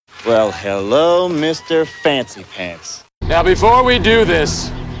Well, hello, Mr. Fancy Pants. Now, before we do this,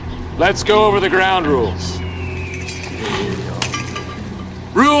 let's go over the ground rules.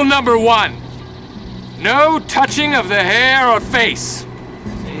 Rule number 1, no touching of the hair or face.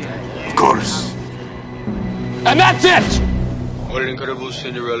 Of course. And that's it! What an incredible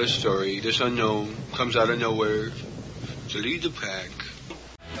Cinderella story. This unknown comes out of nowhere to lead the pack.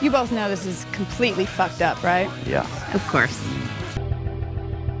 You both know this is completely fucked up, right? Yeah. Of course.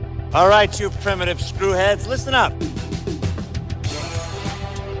 All right, you primitive screwheads, listen up.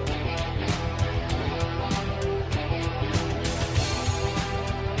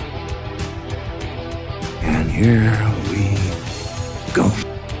 And here we go.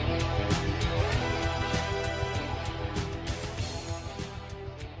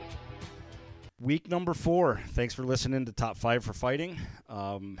 Week number 4. Thanks for listening to Top 5 for Fighting.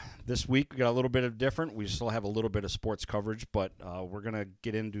 This week we got a little bit of different. We still have a little bit of sports coverage, but we're going to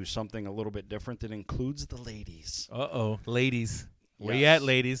get into something a little bit different that includes the ladies. Uh-oh, ladies. Where you Yes. at,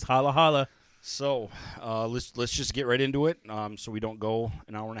 ladies? Holla, holla. So let's just get right into it so we don't go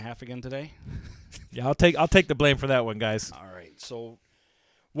an hour and a half again today. Yeah, I'll take the blame for that one, guys. All right, so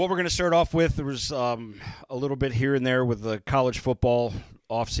what we're going to start off with, there was a little bit here and there with the college football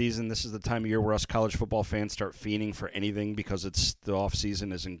off-season. This is the time of year where us college football fans start fiending for anything because the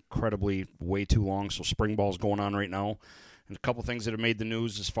off-season is incredibly way too long, so spring ball's going on right now. And a couple things that have made the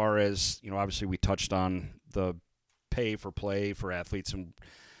news as far as, obviously we touched on the pay for play for athletes, and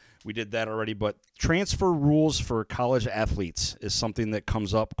we did that already, but transfer rules for college athletes is something that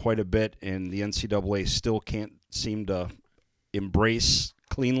comes up quite a bit, and the NCAA still can't seem to embrace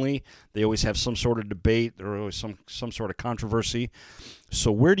cleanly. They always have some sort of debate. There's always some sort of controversy. So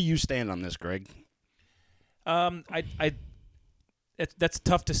where do you stand on this, Greg? That's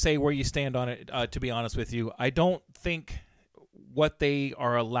tough to say where you stand on it, to be honest with you. I don't think what they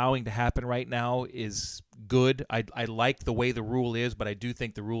are allowing to happen right now is good. I like the way the rule is, but I do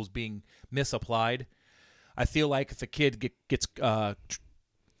think the rule's being misapplied. I feel like if a kid gets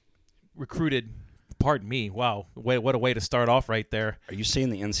recruited, pardon me, wow, what a way to start off right there. Are you saying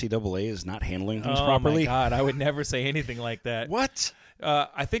the NCAA is not handling things properly? Oh, my God, I would never say anything like that. What?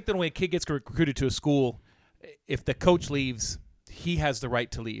 I think that when a kid gets recruited to a school, if the coach leaves, he has the right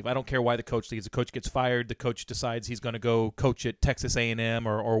to leave. I don't care why the coach leaves. The coach gets fired. The coach decides he's going to go coach at Texas A&M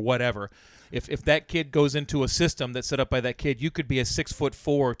or whatever. If that kid goes into a system that's set up by that kid, you could be a 6'4",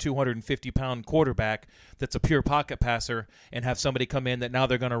 250-pound quarterback that's a pure pocket passer and have somebody come in that now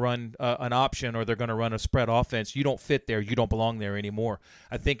they're going to run an option or they're going to run a spread offense. You don't fit there. You don't belong there anymore.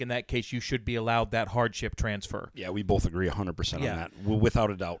 I think in that case you should be allowed that hardship transfer. Yeah, we both agree 100% on that,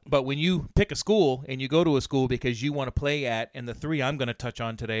 without a doubt. But when you pick a school and you go to a school because you want to play at, and the 3 I'm going to touch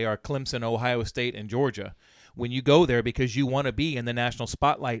on today are Clemson, Ohio State, and Georgia. When you go there because you want to be in the national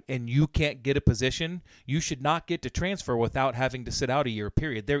spotlight and you can't get a position, you should not get to transfer without having to sit out a year,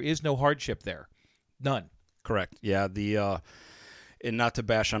 period. There is no hardship there. None. Correct. Yeah, and not to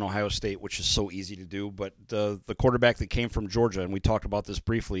bash on Ohio State, which is so easy to do, but the quarterback that came from Georgia, and we talked about this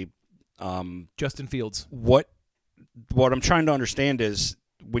briefly. Justin Fields. What I'm trying to understand is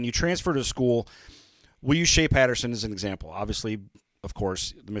when you transfer to a school, we'll use Shea Patterson as an example. Obviously, of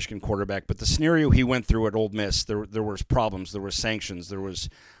course, the Michigan quarterback, but the scenario he went through at Ole Miss, there was problems, there was sanctions, there was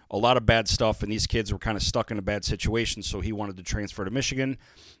a lot of bad stuff, and these kids were kind of stuck in a bad situation, so he wanted to transfer to Michigan.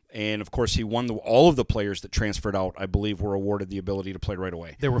 And, of course, he won all of the players that transferred out, I believe, were awarded the ability to play right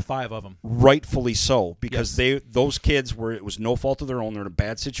away. There were 5 of them. Rightfully so, because yes. Those kids it was no fault of their own. They're in a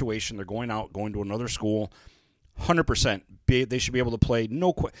bad situation. They're going to another school. 100%. They should be able to play.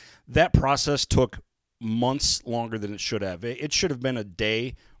 That process took months longer than it should have. It should have been a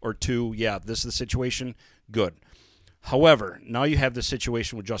day or two. Yeah, this is the situation. Good. However, now you have the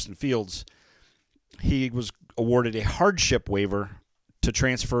situation with Justin Fields. He was awarded a hardship waiver to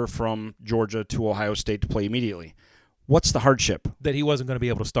transfer from Georgia to Ohio State to play immediately. What's the hardship? That he wasn't going to be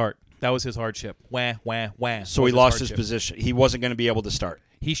able to start. That was his hardship. Wah, wah, wah. So he lost his position. He wasn't going to be able to start.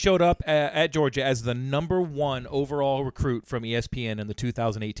 He showed up at Georgia as the number 1 overall recruit from ESPN in the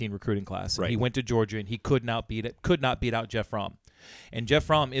 2018 recruiting class. Right. He went to Georgia and he could not beat out Jeff Fromm. And Jeff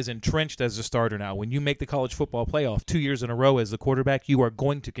Fromm is entrenched as a starter now. When you make the college football playoff 2 years in a row as the quarterback, you are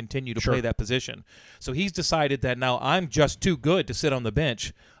going to continue to play that position. So he's decided that now I'm just too good to sit on the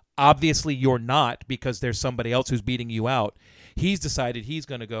bench. Obviously you're not, because there's somebody else who's beating you out. He's decided he's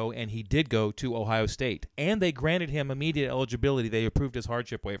going to go, and he did go to Ohio State. And they granted him immediate eligibility. They approved his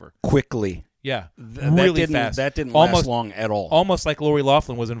hardship waiver. Quickly. Yeah, really fast. That didn't last long at all. Almost like Lori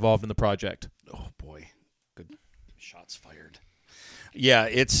Loughlin was involved in the project. Oh, boy. Good shots fired. Yeah,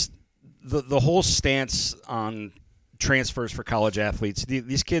 it's the whole stance on transfers for college athletes.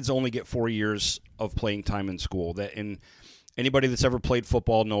 These kids only get 4 years of playing time in school. And anybody that's ever played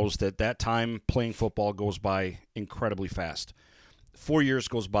football knows that time playing football goes by incredibly fast. 4 years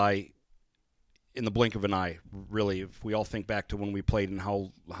goes by in the blink of an eye, really. If we all think back to when we played and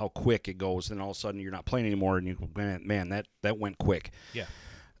how quick it goes, then all of a sudden you're not playing anymore, and you go, man, that went quick. Yeah.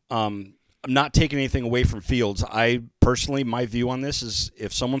 I'm not taking anything away from Fields. I personally, my view on this is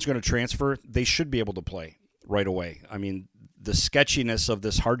if someone's going to transfer, they should be able to play right away. I mean, the sketchiness of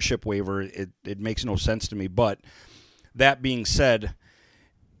this hardship waiver, it makes no sense to me. But that being said,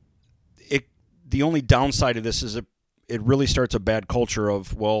 the only downside of this is it really starts a bad culture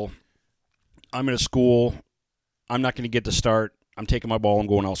of, well, I'm in a school, I'm not going to get to start, I'm taking my ball and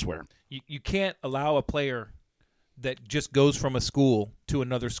going elsewhere. You can't allow a player that just goes from a school to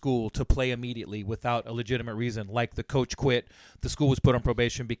another school to play immediately without a legitimate reason, like the coach quit, the school was put on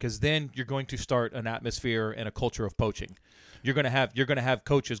probation, because then you're going to start an atmosphere and a culture of poaching. You're going to have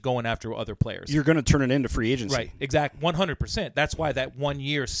coaches going after other players. You're going to turn it into free agency. Right, exact, 100%. That's why that 1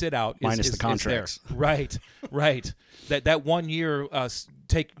 year sit out minus the contracts. Is there. Right. That 1 year got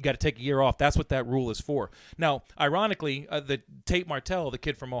to take a year off. That's what that rule is for. Now, ironically, the Tate Martell, the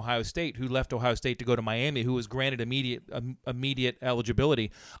kid from Ohio State who left Ohio State to go to Miami, who was granted immediate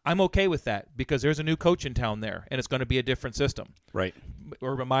eligibility, I'm okay with that because there's a new coach in town there, and it's going to be a different system. Right.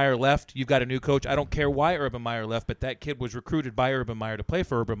 Urban Meyer left. You've got a new coach. I don't care why Urban Meyer left, but that kid was recruited by Urban Meyer to play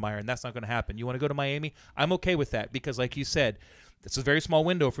for Urban Meyer, and that's not going to happen. You want to go to Miami? I'm okay with that because, like you said, it's a very small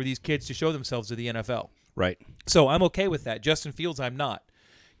window for these kids to show themselves to the NFL. Right. So I'm okay with that. Justin Fields, I'm not.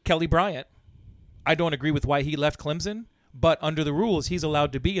 Kelly Bryant, I don't agree with why he left Clemson, but under the rules, he's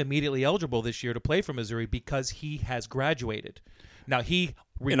allowed to be immediately eligible this year to play for Missouri because he has graduated. Now, he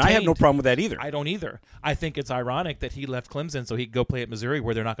retained, and I have no problem with that either. I don't either. I think it's ironic that he left Clemson so he could go play at Missouri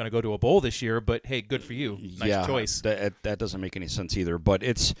where they're not going to go to a bowl this year, but hey, good for you. Nice choice. That doesn't make any sense either. But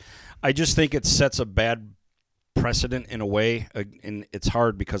I just think it sets a bad precedent in a way, and it's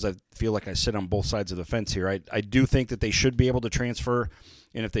hard because I feel like I sit on both sides of the fence here. I do think that they should be able to transfer,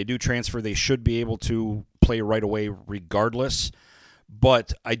 and if they do transfer, they should be able to play right away regardless.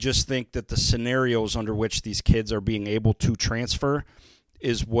 But I just think that the scenarios under which these kids are being able to transfer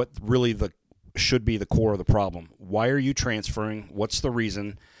is what really should be the core of the problem. Why are you transferring? What's the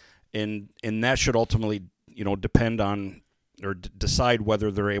reason? And that should ultimately, depend on or decide whether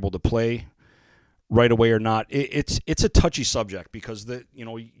they're able to play right away or not. It's a touchy subject because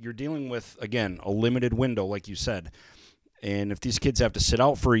you're dealing with, again, a limited window, like you said. And if these kids have to sit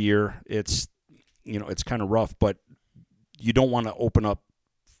out for a year, it's kind of rough, but you don't want to open up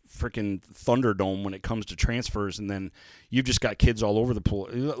freaking Thunderdome when it comes to transfers, and then you've just got kids all over the pool.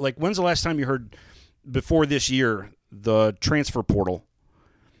 Like, when's the last time you heard, before this year, the transfer portal?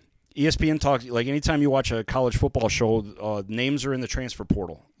 ESPN talks, like, anytime you watch a college football show, names are in the transfer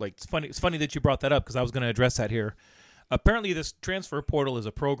portal. Like, It's funny that you brought that up because I was going to address that here. Apparently, this transfer portal is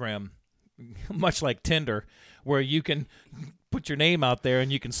a program, much like Tinder, where you can put your name out there and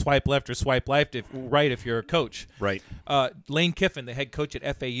you can swipe left or swipe right if you're a coach. Right. Lane Kiffin, the head coach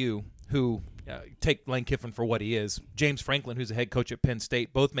at FAU, who take Lane Kiffin for what he is, James Franklin, who's the head coach at Penn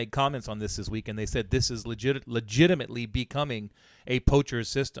State, both made comments on this week, and they said this is legitimately becoming a poacher's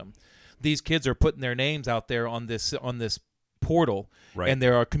system. These kids are putting their names out there on this portal, right, and they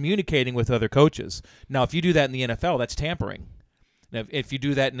are communicating with other coaches. Now, if you do that in the NFL, that's tampering. Now, if you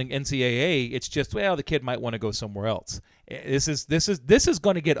do that in the NCAA, it's just, well, the kid might want to go somewhere else. This is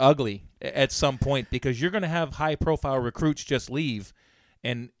going to get ugly at some point because you're going to have high-profile recruits just leave,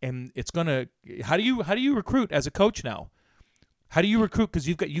 and it's going to. How do you recruit as a coach now? How do you recruit? Because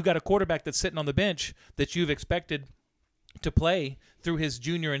you've got a quarterback that's sitting on the bench that you've expected to play through his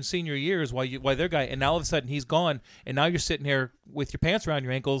junior and senior years while their guy, and now all of a sudden he's gone, and now you're sitting here with your pants around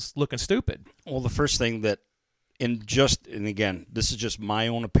your ankles looking stupid. Well, the first thing that. And again, this is just my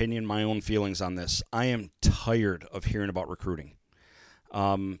own opinion, my own feelings on this. I am tired of hearing about recruiting.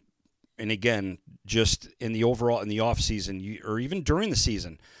 And again, just in the off season, or even during the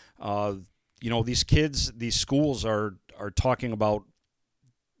season, these kids, these schools are talking about,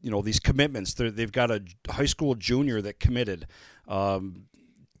 these commitments. They've got a high school junior that committed,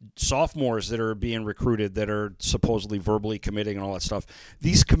 sophomores that are being recruited that are supposedly verbally committing and all that stuff.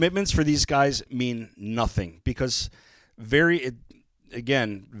 These commitments for these guys mean nothing because very they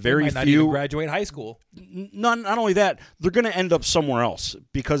might not few even graduate high school. Not only that, they're going to end up somewhere else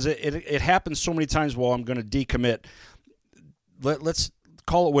because it happens so many times. Well, I'm going to decommit. Let's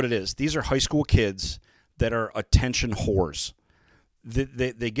call it what it is. These are high school kids that are attention whores.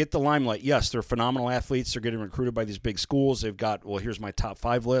 They get the limelight. Yes, they're phenomenal athletes. They're getting recruited by these big schools. They've got, well, here's my top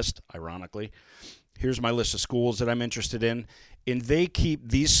 5 list, ironically. Here's my list of schools that I'm interested in. And they keep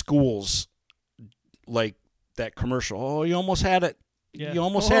these schools like that commercial. Oh, you almost had it. Yeah. You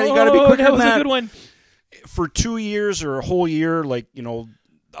almost had it. You got to be quicker that than was that. a good one. For 2 years or a whole year, like,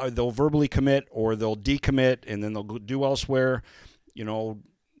 they'll verbally commit or they'll decommit and then they'll go do elsewhere.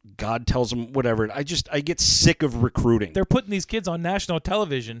 God tells them whatever. I get sick of recruiting. They're putting these kids on national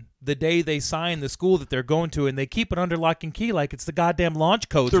television the day they sign the school that they're going to, and they keep it under lock and key like it's the goddamn launch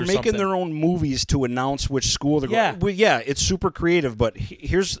codes. They're or making something. their own movies to announce which school they're Yeah. going. Well, yeah, it's super creative, but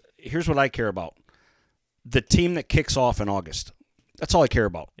here's what I care about: the team that kicks off in August. That's all I care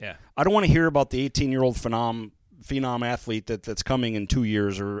about. Yeah. I don't want to hear about the 18-year-old phenom athlete that's coming in 2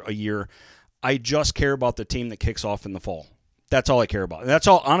 years or a year. I just care about the team that kicks off in the fall. That's all I care about. And that's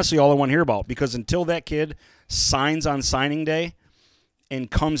honestly all I want to hear about, because until that kid signs on signing day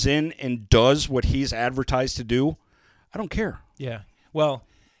and comes in and does what he's advertised to do, I don't care. Yeah. Well,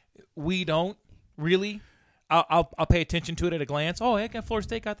 we don't really. I'll pay attention to it at a glance. Oh, heck, Florida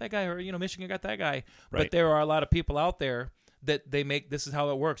State got that guy, or Michigan got that guy. Right. But there are a lot of people out there that they make. This is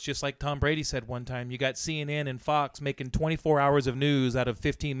how it works. Just like Tom Brady said one time, you got CNN and Fox making 24 hours of news out of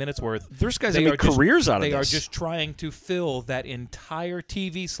 15 minutes worth. There's guys that make careers out of this. They are just trying to fill that entire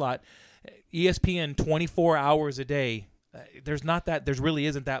TV slot. ESPN 24 hours a day. There really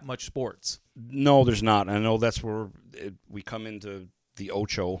isn't that much sports. No, there's not. I know that's where we come into the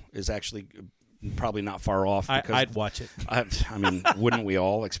Ocho is actually probably not far off. I'd watch it. I mean, wouldn't we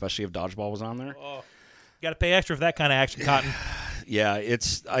all, especially if dodgeball was on there? Oh, got to pay extra for that kind of action, Cotton. Yeah,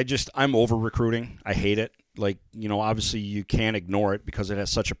 I'm over recruiting. I hate it. Like, obviously you can't ignore it because it has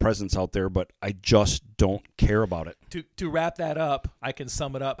such a presence out there, but I just don't care about it. To wrap that up, I can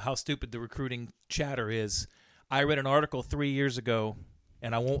sum it up how stupid the recruiting chatter is. I read an article 3 years ago,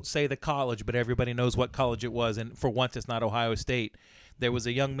 and I won't say the college, but everybody knows what college it was, and for once it's not Ohio State. There was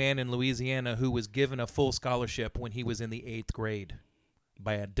a young man in Louisiana who was given a full scholarship when he was in the 8th grade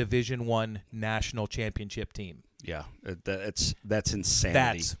by a Division I national championship team. Yeah, that's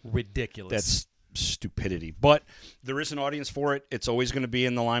insanity. That's ridiculous. That's stupidity. But there is an audience for it. It's always going to be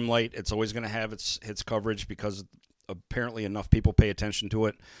in the limelight. It's always going to have its coverage because apparently enough people pay attention to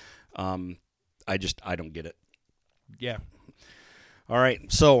it. I don't get it. Yeah. All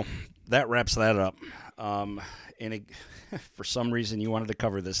right, so that wraps that up. For some reason, you wanted to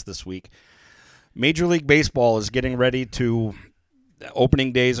cover this week. Major League Baseball is getting ready to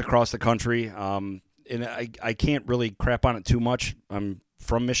opening days across the country. And I can't really crap on it too much. I'm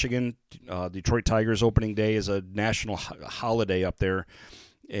from Michigan. Detroit Tigers opening day is a national holiday up there,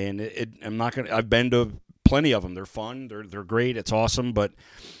 and I've been to plenty of them. They're fun. They're great. It's awesome. But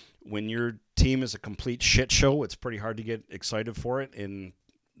when your team is a complete shit show, it's pretty hard to get excited for it. And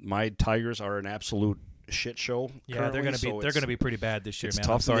my Tigers are an absolute shit show. Yeah, they're going to be pretty bad this year, it's man.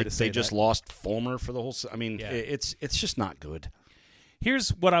 Tough. I'm sorry to say they just lost Fulmer for the whole. I mean, yeah. It's just not good. Here's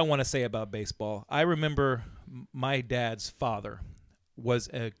what I want to say about baseball. I remember my dad's father was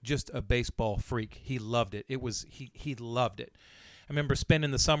just a baseball freak. He loved it. He loved it. I remember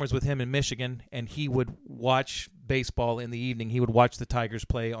spending the summers with him in Michigan, and he would watch baseball in the evening. He would watch the Tigers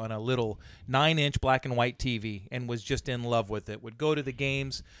play on a little 9-inch black and white TV and was just in love with it. Would go to the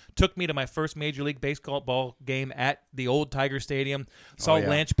games. Took me to my first Major League Baseball game at the old Tiger Stadium. Saw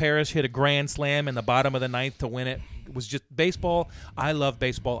Lance Parrish hit a grand slam in the bottom of the ninth to win it. It was just baseball. I love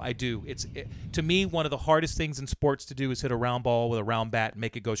baseball. I do. To me, one of the hardest things in sports to do is hit a round ball with a round bat and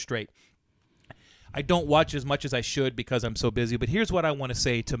make it go straight. I don't watch as much as I should because I'm so busy, but here's what I want to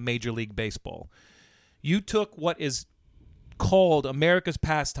say to Major League Baseball. You took what is called America's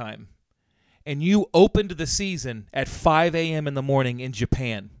pastime, and you opened the season at 5 a.m. in the morning in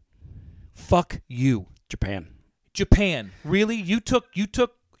Japan. Fuck you. Japan. Really? You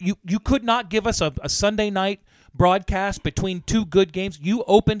could not give us a Sunday night broadcast between two good games. You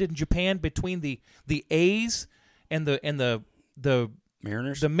opened in Japan between the A's and the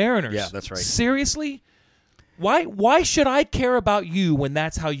Mariners? The Mariners. Yeah, that's right. Seriously? Why should I care about you when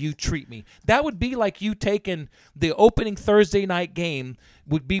that's how you treat me? That would be like you taking the opening Thursday night game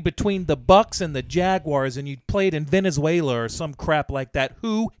would be between the Bucks and the Jaguars, and you played in Venezuela or some crap like that.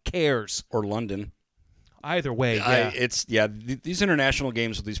 Who cares? Or London. Either way, yeah. These international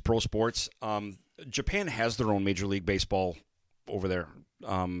games with these pro sports, Japan has their own Major League Baseball over there,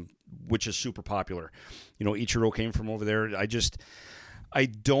 which is super popular. Ichiro came from over there. I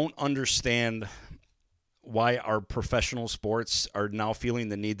don't understand why our professional sports are now feeling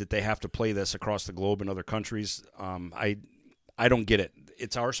the need that they have to play this across the globe in other countries. I don't get it.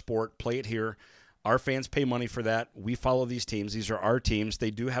 It's our sport. Play it here. Our fans pay money for that. We follow these teams. These are our teams.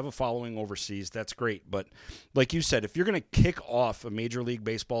 They do have a following overseas. That's great. But like you said, if you're going to kick off a Major League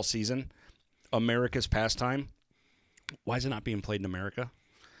Baseball season America's pastime, why is it not being played in America?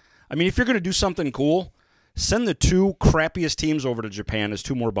 I mean, if you're going to do something cool, send the 2 crappiest teams over to Japan as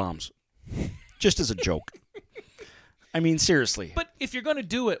 2 more bombs. Just as a joke. I mean, seriously. But if you're going to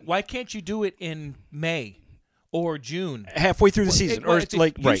do it, why can't you do it in May or June? Halfway through the season.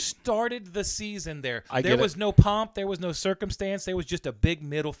 You started the season there. There was no pomp. There was no circumstance. There was just a big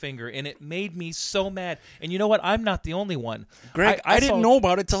middle finger, and it made me so mad. And you know what? I'm not the only one. Greg, I didn't know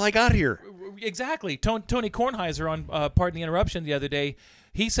about it till I got here. Exactly. Tony Kornheiser on Pardon the Interruption the other day,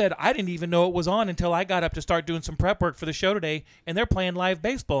 he said, I didn't even know it was on until I got up to start doing some prep work for the show today, and they're playing live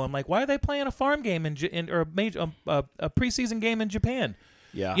baseball. I'm like, why are they playing a farm game or a preseason game in Japan?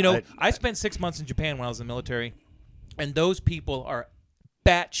 Yeah. You know, I spent 6 months in Japan when I was in the military, and those people are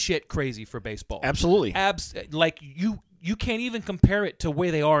batshit crazy for baseball. Absolutely. Like you can't even compare it to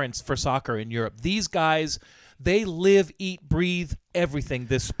where they are for soccer in Europe. These guys, they live, eat, breathe everything,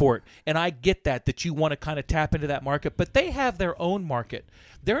 this sport. And I get that you want to kind of tap into that market, but they have their own market.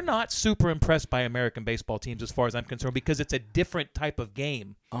 They're not super impressed by American baseball teams as far as I'm concerned because it's a different type of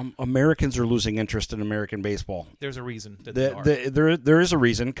game. Americans are losing interest in American baseball. There's a reason that they are. There is a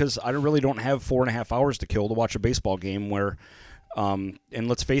reason because I really don't have 4.5 hours to kill to watch a baseball game where, and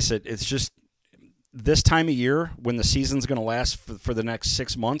let's face it, it's just this time of year when the season's going to last for the next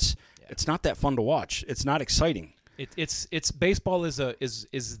 6 months. It's not that fun to watch. It's not exciting. It's baseball is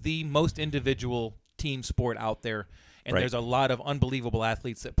the most individual team sport out there, and there's a lot of unbelievable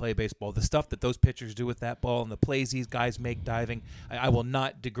athletes that play baseball. The stuff that those pitchers do with that ball and the plays these guys make diving, I will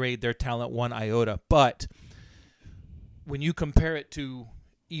not degrade their talent one iota. But when you compare it to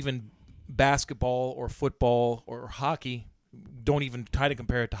even basketball or football or hockey, don't even try to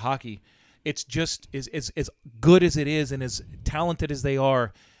compare it to hockey. It's just as good as it is and as talented as they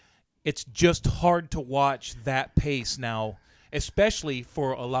are. It's just hard to watch that pace now, especially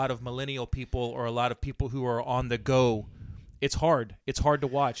for a lot of millennial people or a lot of people who are on the go. It's hard. It's hard to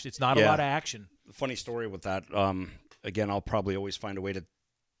watch. It's not a lot of action. Funny story with that. Again, I'll probably always find a way to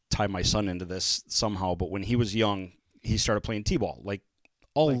tie my son into this somehow. But when he was young, he started playing t-ball, like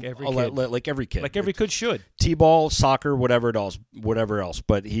every kid. Like every kid should. T-ball, soccer, whatever else.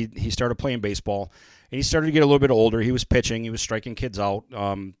 But he started playing baseball, and he started to get a little bit older. He was pitching. He was striking kids out.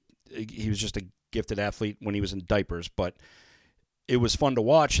 He was just a gifted athlete when he was in diapers, but it was fun to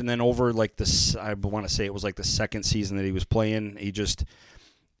watch. And then over like this, I want to say it was like the second season that he was playing,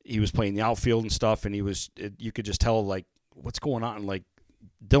 he was playing the outfield and stuff. And you could just tell like, what's going on? Like,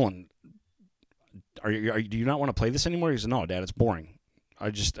 Dylan, do you not want to play this anymore? He said, no, Dad, it's boring. I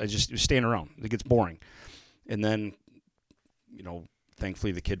just stand around. It gets boring. And then,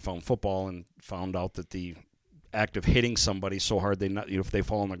 thankfully the kid found football and found out that the act of hitting somebody so hard if they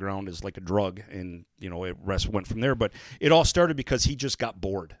fall on the ground is like a drug, and it went from there. But it all started because he just got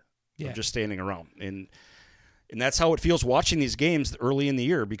bored of just standing around, and that's how it feels watching these games early in the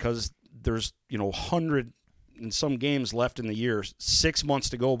year, because there's 100 and some games left in the year, 6 months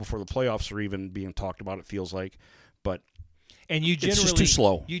to go before the playoffs are even being talked about. It feels like, but and it's just too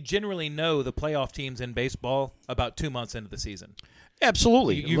slow. You generally know the playoff teams in baseball about 2 months into the season.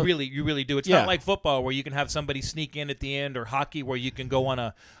 Absolutely. You really do. It's not like football where you can have somebody sneak in at the end, or hockey where you can go on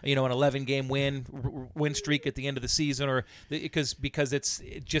an 11-game win streak at the end of the season, or because it's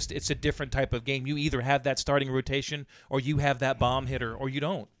a different type of game. You either have that starting rotation or you have that bomb hitter or you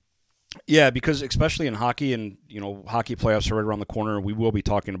don't. Yeah, because especially in hockey, and hockey playoffs are right around the corner. We will be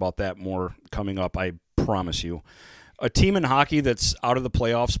talking about that more coming up, I promise you. A team in hockey that's out of the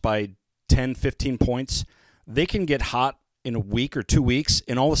playoffs by 10, 15 points, they can get hot in a week or 2 weeks,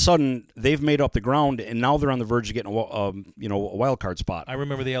 and all of a sudden they've made up the ground, and now they're on the verge of getting a wild card spot. I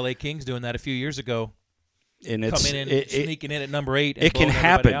remember the LA Kings doing that a few years ago, and sneaking in at number 8. And it can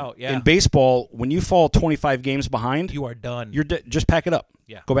happen out. Yeah. in baseball. When you fall 25 games behind, you are done. You're just pack it up.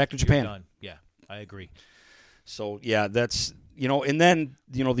 Yeah, go back to Japan. You're done. Yeah, I agree. So yeah, that's. And then,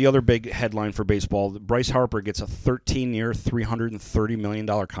 the other big headline for baseball, Bryce Harper gets a 13-year, $330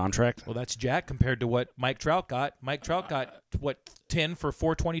 million contract. Well, that's jack compared to what Mike Trout got. Mike Trout got, 10 for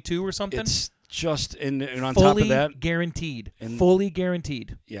 $422 or something? It's just, and on fully top of that. Guaranteed. Fully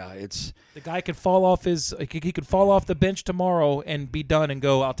guaranteed. Yeah, it's. The guy could fall off he could fall off the bench tomorrow and be done and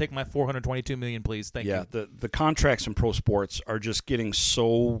go, I'll take my $422 million, please. Thank you. Yeah, the contracts in pro sports are just getting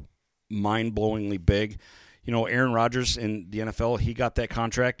so mind-blowingly big. Aaron Rodgers in the NFL, he got that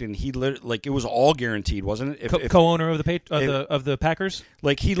contract, and he it was all guaranteed, wasn't it? Co-owner of the Packers.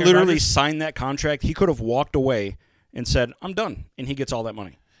 Like he Aaron literally Rodgers? signed that contract. He could have walked away and said, "I'm done," and he gets all that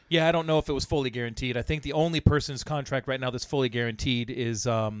money. Yeah, I don't know if it was fully guaranteed. I think the only person's contract right now that's fully guaranteed is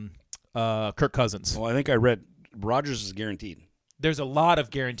Kirk Cousins. Well, I think I read Rodgers is guaranteed. There's a lot of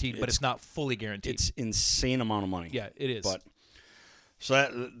guaranteed, but it's not fully guaranteed. It's insane amount of money. Yeah, it is. But so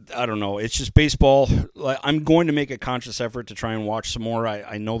that, I don't know. It's just baseball. Like, I'm going to make a conscious effort to try and watch some more.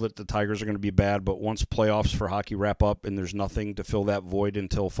 I know that the Tigers are going to be bad, but once playoffs for hockey wrap up and there's nothing to fill that void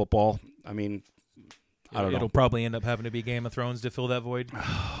until football, I mean, I don't know. It'll probably end up having to be Game of Thrones to fill that void.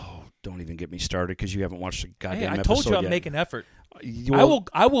 Oh, don't even get me started because you haven't watched a goddamn I episode told you I'm yet. making effort. Well,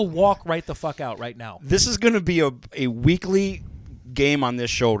 I will walk right the fuck out right now. This is going to be a weekly game on this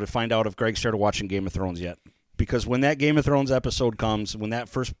show to find out if Greg started watching Game of Thrones yet. Because when that Game of Thrones episode comes, when that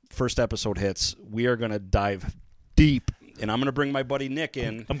first episode hits, we are going to dive deep. And I'm going to bring my buddy Nick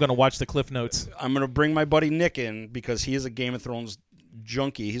in. I'm going to watch the Cliff Notes. I'm going to bring my buddy Nick in because he is a Game of Thrones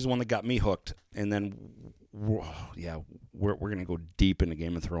junkie. He's the one that got me hooked. And then, we're going to go deep into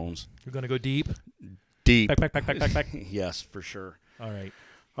Game of Thrones. You're going to go deep? Deep. Back. Yes, for sure. All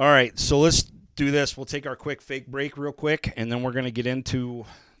right, so let's do this. We'll take our quick fake break real quick, and then we're going to get into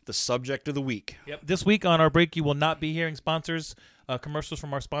the subject of the week. Yep. This week on our break, you will not be hearing commercials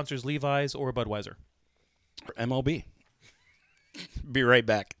from our sponsors, Levi's or Budweiser. Or MLB. Be right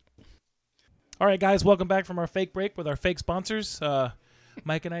back. All right, guys, welcome back from our fake break with our fake sponsors.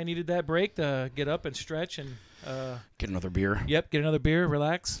 Mike and I needed that break to get up and stretch and get another beer. Yep, get another beer,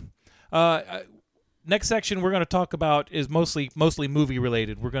 relax. Next section we're going to talk about is mostly movie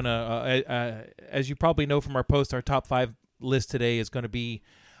related. We're going to, as you probably know from our post, our top 5 list today is going to be,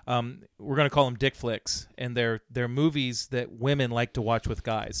 we're going to call them dick flicks, and they're movies that women like to watch with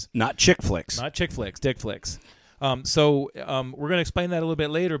guys. Not chick flicks. Not chick flicks, dick flicks. So we're going to explain that a little bit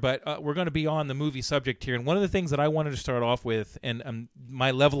later, but we're going to be on the movie subject here. And one of the things that I wanted to start off with, and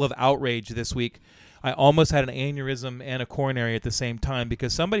my level of outrage this week, I almost had an aneurysm and a coronary at the same time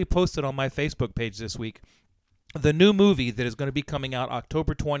because somebody posted on my Facebook page this week the new movie that is going to be coming out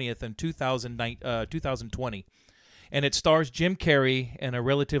October 20th in 2020. And it stars Jim Carrey and a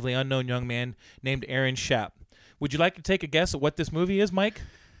relatively unknown young man named Aaron Schaap. Would you like to take a guess at what this movie is, Mike?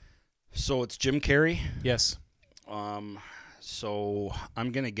 So it's Jim Carrey? Yes. So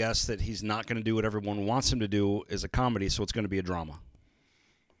I'm going to guess that he's not going to do what everyone wants him to do as a comedy, so it's going to be a drama.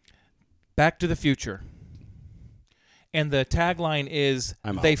 Back to the Future. And the tagline is,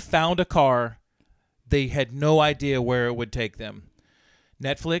 they out. found a car. They had no idea where it would take them.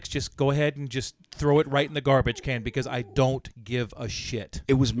 Netflix, just go ahead and just throw it right in the garbage can because I don't give a shit.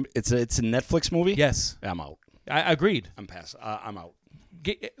 It's a Netflix movie? Yes. I'm out. I agreed. I'm out.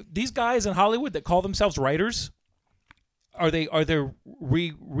 These guys in Hollywood that call themselves writers, are they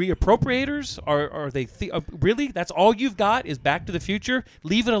reappropriators? Are they really? That's all you've got is Back to the Future?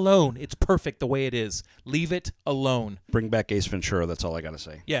 Leave it alone. It's perfect the way it is. Leave it alone. Bring back Ace Ventura. That's all I got to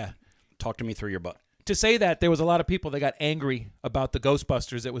say. Yeah. Talk to me through your butt. To say that, there was a lot of people that got angry about the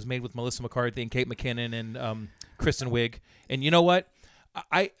Ghostbusters that was made with Melissa McCarthy and Kate McKinnon and Kristen Wiig. And you know what?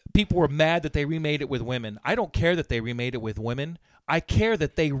 People were mad that they remade it with women. I don't care that they remade it with women. I care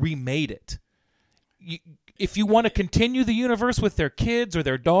that they remade it. If you want to continue the universe with their kids or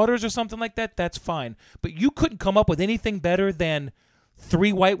their daughters or something like that, that's fine. But you couldn't come up with anything better than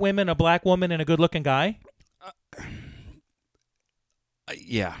 3 white women, a black woman, and a good-looking guy?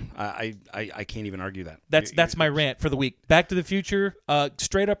 Yeah, I can't even argue that. That's my rant for the week. Back to the Future,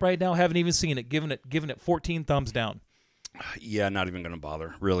 straight up right now, haven't even seen it. Giving it 14 thumbs down. Yeah, not even going to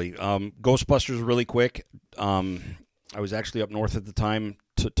bother, really. Ghostbusters, really quick. I was actually up north at the time,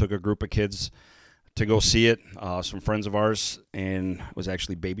 took a group of kids to go see it, some friends of ours, and was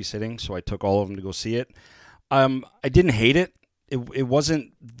actually babysitting, so I took all of them to go see it. I didn't hate it. It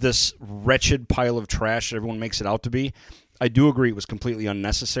wasn't this wretched pile of trash that everyone makes it out to be. I do agree it was completely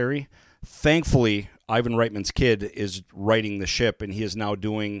unnecessary. Thankfully, Ivan Reitman's kid is writing the ship, and he is now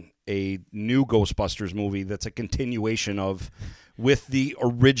doing a new Ghostbusters movie that's a continuation of with the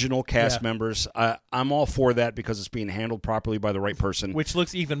original cast members. I'm all for that because it's being handled properly by the right person. Which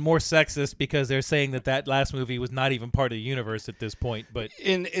looks even more sexist because they're saying that last movie was not even part of the universe at this point.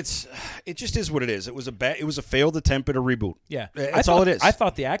 And it just is what it is. It was a failed attempt at a reboot. Yeah, that's all it is. I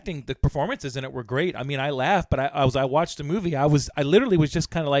thought the performances in it were great. I mean, I laughed, but I watched the movie. I literally was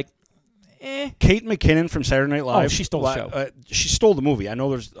just kind of like, eh. Kate McKinnon from Saturday Night Live. Oh, she stole the show. She stole the movie. I know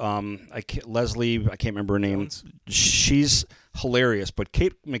there's Leslie. I can't remember her name. She's hilarious, but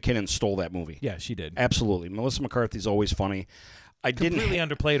Kate McKinnon stole that movie. Yeah, she did. Absolutely. Melissa McCarthy's always funny. Completely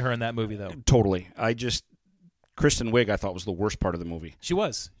underplayed her in that movie, though. Totally. Kristen Wiig, I thought, was the worst part of the movie. She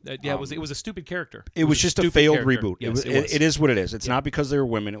was. It was a stupid character. It was just a failed reboot. Yes, it is what it is. It's not because they were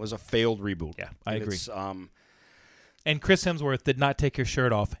women. It was a failed reboot. Yeah, I agree. And Chris Hemsworth did not take his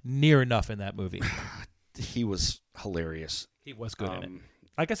shirt off near enough in that movie. He was hilarious. He was good in it.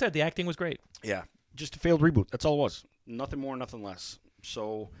 Like I said, the acting was great. Yeah, just a failed reboot. That's all it was. Nothing more, nothing less.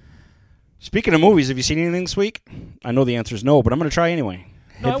 So, speaking of movies, have you seen anything this week? I know the answer is no, but I'm going to try anyway.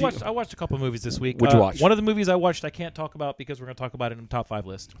 No, I watched a couple of movies this week. What'd you watch? One of the movies I watched I can't talk about because we're going to talk about it in the top 5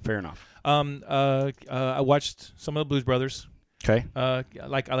 list. Fair enough. I watched some of the Blues Brothers. Okay. I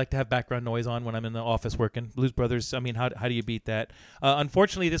like to have background noise on when I'm in the office working. Blues Brothers, I mean, how do you beat that?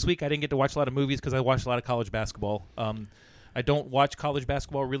 Unfortunately, this week I didn't get to watch a lot of movies because I watched a lot of college basketball. I don't watch college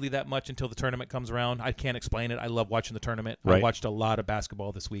basketball really that much until the tournament comes around. I can't explain it. I love watching the tournament. Right. I watched a lot of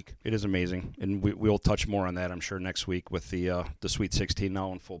basketball this week. It is amazing, and we'll touch more on that, I'm sure, next week with the Sweet 16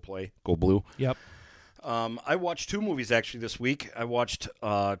 now in full play. Go Blue. Yep. I watched 2 movies actually this week. I watched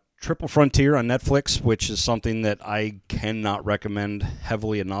Triple Frontier on Netflix, which is something that I cannot recommend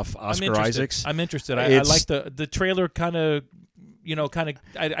heavily enough. Oscar Isaacs. I'm interested. I like the trailer kind of.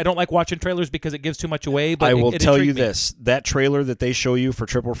 I don't like watching trailers because it gives too much away. But I will tell you me. this: that trailer that they show you for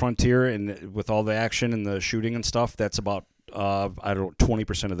Triple Frontier, and with all the action and the shooting and stuff, that's about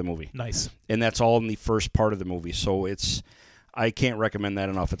 20% of the movie. Nice, and that's all in the first part of the movie. So I can't recommend that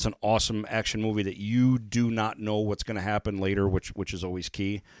enough. It's an awesome action movie that you do not know what's going to happen later, which is always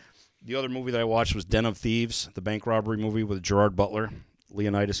key. The other movie that I watched was Den of Thieves, the bank robbery movie with Gerard Butler,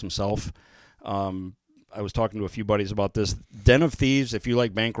 Leonidas himself. I was talking to a few buddies about this. Den of Thieves, if you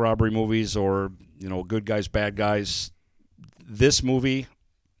like bank robbery movies or, good guys, bad guys, this movie,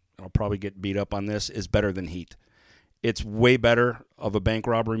 I'll probably get beat up on this, is better than Heat. It's way better of a bank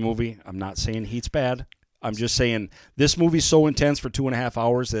robbery movie. I'm not saying Heat's bad. I'm just saying this movie's so intense for 2.5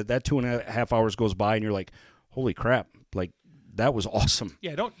 hours that 2.5 hours goes by and you're like, holy crap, like that was awesome.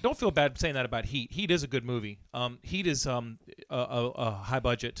 Yeah, don't feel bad saying that about Heat. Heat is a good movie. Heat is a high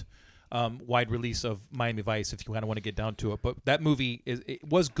budget. Wide release of Miami Vice, if you kind of want to get down to it. But that movie it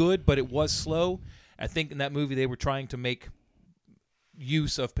was good, but it was slow. I think in that movie they were trying to make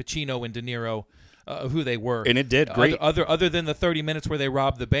use of Pacino and De Niro, who they were, and it did great. Other than the 30 minutes where they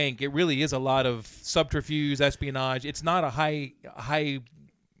robbed the bank, it really is a lot of subterfuge, espionage. It's not a high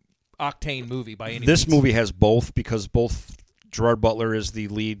octane movie by any means. This movie has both because both Gerard Butler is the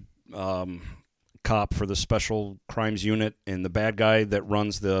lead cop for the special crimes unit and the bad guy that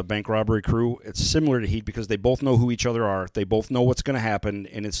runs the bank robbery crew. It's similar to Heat because they both know who each other are. They both know what's going to happen,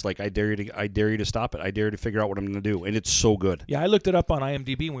 and it's like I dare you to stop it. I dare you to figure out what I'm going to do, and it's so good. Yeah, I looked it up on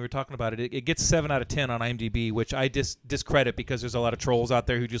IMDb when we were talking about it. It gets 7 out of 10 on IMDb, which I discredit because there's a lot of trolls out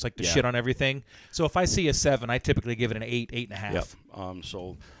there who just like to shit on everything. So if I see a 7, I typically give it an 8, 8.5. Yep.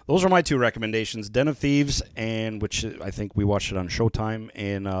 So those are my 2 recommendations: Den of Thieves, and which I think we watched it on Showtime,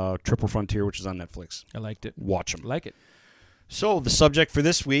 and Triple Frontier, which is on Netflix. I liked it. Watch them. Like it. So the subject for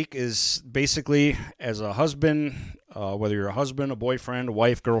this week is basically, as a husband, whether you're a husband, a boyfriend, a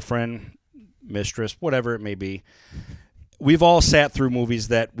wife, girlfriend, mistress, whatever it may be, we've all sat through movies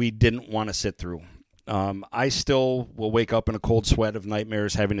that we didn't want to sit through. I still will wake up in a cold sweat of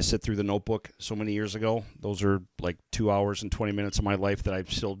nightmares having to sit through The Notebook so many years ago. Those are like 2 hours and 20 minutes of my life that I'm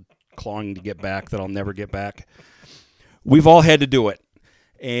still clawing to get back, that I'll never get back. We've all had to do it.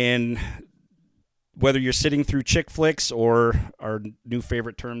 And whether you're sitting through chick flicks or our new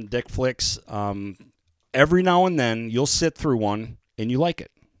favorite term, dick flicks, every now and then you'll sit through one and you like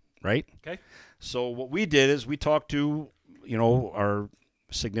it, right? Okay. So what we did is we talked to, our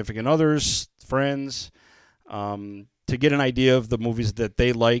significant others, friends, to get an idea of the movies that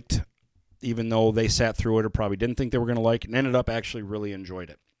they liked, even though they sat through it or probably didn't think they were going to like it, and ended up actually really enjoyed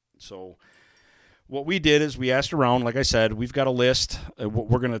it. So what we did is we asked around. Like I said, we've got a list.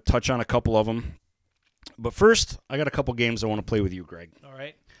 We're going to touch on a couple of them. But first, I got a couple games I want to play with you, Greg. All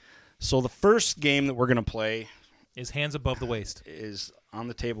right. So the first game that we're going to play is hands above the waist. Is on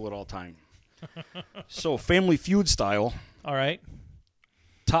the table at all time. So Family Feud style. All right.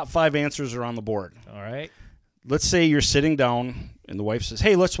 Top 5 answers are on the board. All right. Let's say you're sitting down and the wife says,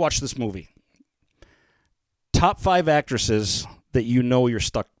 hey, let's watch this movie. Top 5 actresses that you're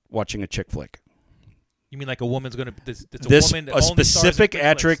stuck watching a chick flick. You mean like a woman's going to... It's this woman that a only specific stars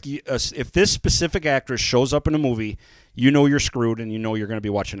actress. If this specific actress shows up in a movie, you're screwed and you're going to be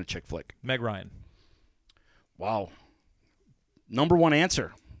watching a chick flick. Meg Ryan. Wow. Number 1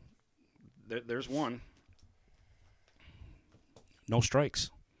 answer. There's one. No strikes.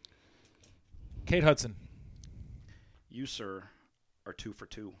 Kate Hudson. You, sir, are 2 for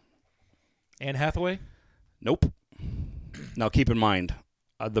 2. Anne Hathaway? Nope. Now, keep in mind,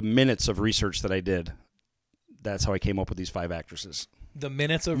 the minutes of research that I did, that's how I came up with these 5 actresses. The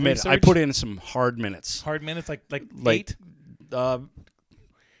minutes of research? I put in some hard minutes. Hard minutes? Like 8?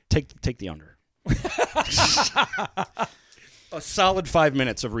 Take the under. A solid 5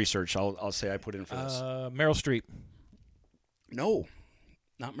 minutes of research, I'll say I put in for this. Meryl Streep. No,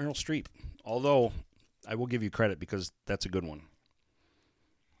 not Meryl Streep. Although, I will give you credit because that's a good one.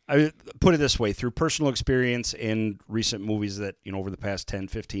 I put it this way, through personal experience and recent movies that, over the past 10,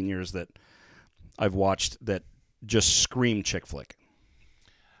 15 years that I've watched that just scream chick flick.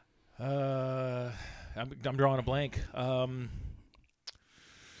 I'm drawing a blank.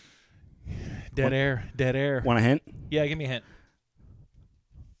 Dead Air. Want a hint? Yeah, give me a hint.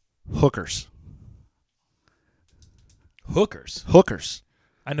 Hookers. Hookers.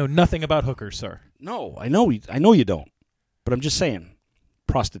 I know nothing about hookers, sir. No, I know you don't. But I'm just saying,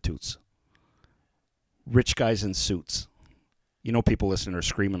 prostitutes. Rich guys in suits. People listening are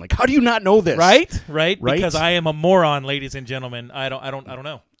screaming like, "How do you not know this?" Right. Because I am a moron, ladies and gentlemen. I don't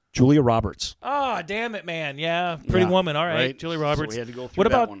know. Julia Roberts. Ah, damn it, man. Yeah, Pretty Woman. All right, Julia Roberts. So we had to go through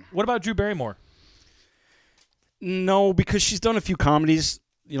that one. What about Drew Barrymore? No, because she's done a few comedies,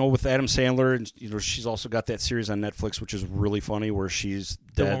 with Adam Sandler, and she's also got that series on Netflix, which is really funny, where she's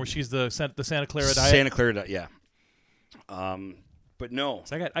The dead. one where she's the Santa Clara Diet. Santa Clara Diet, yeah. But no.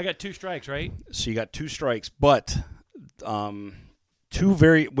 So I got 2 strikes, right? So you got 2 strikes, but two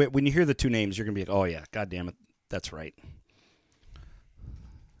very. When you hear the 2 names, you're gonna be like, "Oh yeah, God damn it, that's right."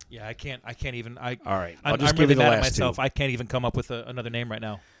 Yeah, I can't even. All right, I'm just give really you the mad at last myself. 2. I can't even come up with another name right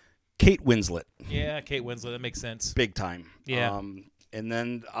now. Kate Winslet. Yeah, Kate Winslet. That makes sense. Big time. Yeah. And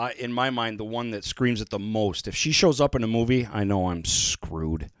then, in my mind, the one that screams it the most, if she shows up in a movie, I know I'm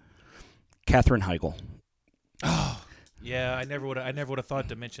screwed. Katherine Heigl. Oh, yeah. I never would have thought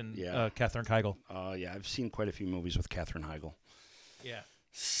to mention Katherine Heigl. Yeah, I've seen quite a few movies with Katherine Heigl. Yeah.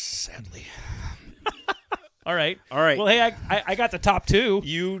 Sadly. All right. Well, hey, I got the top 2.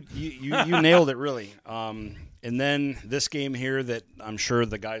 You nailed it, really. And then this game here that I'm sure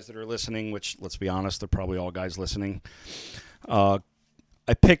the guys that are listening, which, let's be honest, they're probably all guys listening,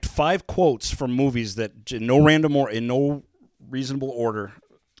 I picked 5 quotes from movies that, in no reasonable order,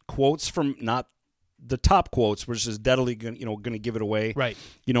 quotes from not the top quotes, which is deadly going to give it away. Right.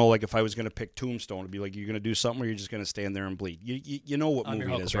 Like if I was going to pick Tombstone, it'd be like, you're going to do something or you're just going to stand there and bleed. You know what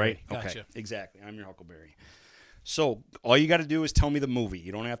movie it is, right? Gotcha. Okay, exactly. I'm your Huckleberry. So all you got to do is tell me the movie.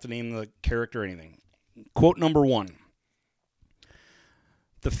 You don't have to name the character or anything. Quote number 1.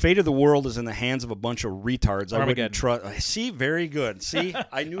 The fate of the world is in the hands of a bunch of retards. I wouldn't trust. See, very good. See,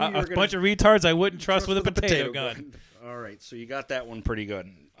 I knew you were going to. A bunch of retards I wouldn't trust with a potato gun. All right, so you got that one pretty good.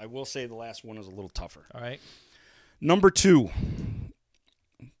 I will say the last one is a little tougher. All right. Number 2.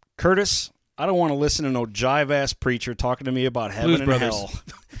 Curtis, I don't want to listen to no jive-ass preacher talking to me about heaven Blues and Brothers. hell.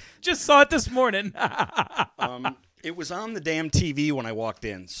 Just saw it this morning. It was on the damn TV when I walked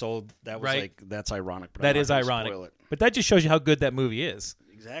in, so that was Right. that's ironic. But That I'm is not gonna ironic. spoil it. But that just shows you how good that movie is.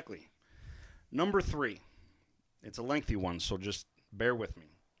 Exactly. Number 3. It's a lengthy one, so just bear with me.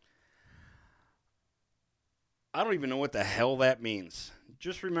 I don't even know what the hell that means.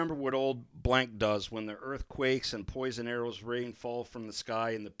 Just remember what old blank does when the earth quakes and poison arrows rain fall from the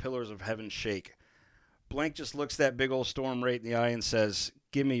sky and the pillars of heaven shake. Blank just looks that big old storm right in the eye and says,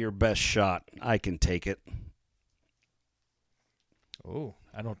 "Give me your best shot. I can take it." Oh,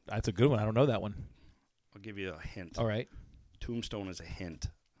 that's a good one. I don't know that one. I'll give you a hint. All right. Tombstone is a hint.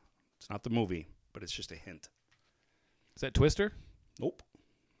 It's not the movie, but it's just a hint. Is that Twister? Nope.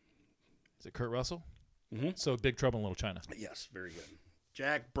 Is it Kurt Russell? Mm-hmm. So Big Trouble in Little China. Yes, very good.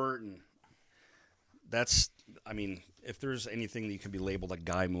 Jack Burton. If there's anything that you can be labeled a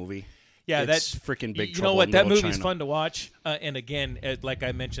guy movie, yeah, it's freaking Big Trouble. You know what? in That Little movie's China. fun to watch. And again, like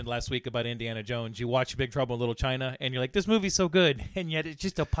I mentioned last week about Indiana Jones, you watch Big Trouble in Little China, and you're like, "This movie's so good," and yet it's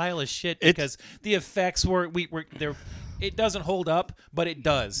just a pile of shit because the effects were there. It doesn't hold up, but it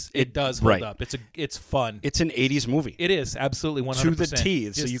does. It does hold right. up. It's fun. It's an 80s movie. It is absolutely 100% to the T.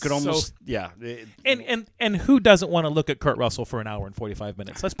 So Just you could almost And who doesn't want to look at Kurt Russell for an hour and 45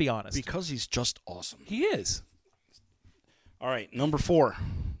 minutes? Let's be honest. because he's just awesome. He is. All right, number 4,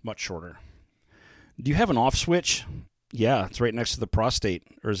 much shorter. Do you have an off switch? Yeah, it's right next to the prostate.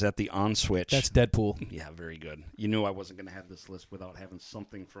 Or is that the on switch? That's Deadpool. Yeah, very good. You knew I wasn't going to have this list without having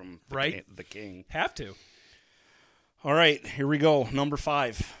something from the King. Have to. All right, here we go. Number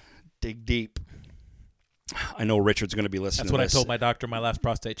 5, dig deep. I know Richard's going to be listening That's what to I this. told my doctor my last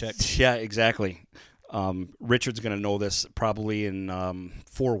prostate check. Yeah, exactly. Richard's going to know this probably in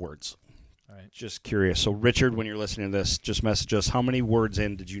 4 words. All right. Just curious. So, Richard, when you're listening to this, just message us. How many words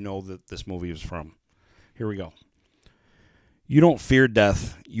in did you know that this movie was from? Here we go. You don't fear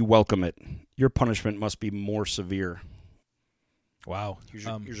death. You welcome it. Your punishment must be more severe. Wow. Here's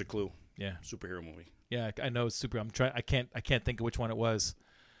your clue. Yeah. Superhero movie. Yeah, I know it's super. I'm trying. I can't think of which one it was.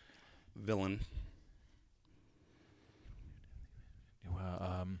 Villain.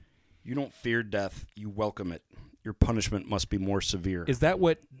 Wow. You don't fear death. You welcome it. Your punishment must be more severe. Is that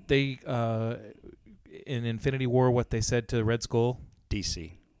what they in Infinity War what they said to Red Skull?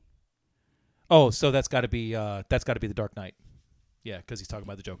 DC. Oh, so that's got to be the Dark Knight. Yeah, because he's talking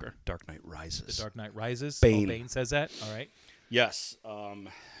about the Joker. Dark Knight Rises. The Dark Knight Rises. Bane. Oh, Bane says that. All right. Yes.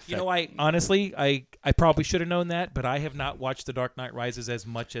 You know, I honestly, I probably should have known that, but I have not watched The Dark Knight Rises as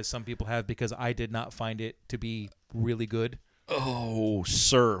much as some people have because I did not find it to be really good. Oh,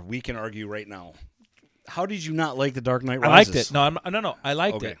 sir, we can argue right now. How did you not like The Dark Knight Rises? I liked it. No, I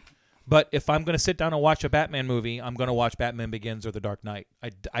liked Okay. it. But if I'm going to sit down and watch a Batman movie, I'm going to watch Batman Begins or The Dark Knight.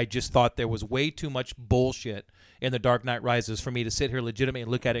 I just thought there was way too much bullshit in The Dark Knight Rises for me to sit here legitimately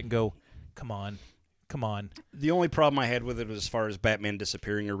and look at it and go, come on. The only problem I had with it was as far as Batman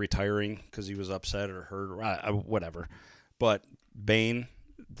disappearing or retiring because he was upset or hurt or whatever. But Bane,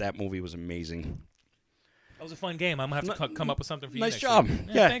 that movie was amazing. That was a fun game. I'm going to have to come up with something for you Nice next job. week.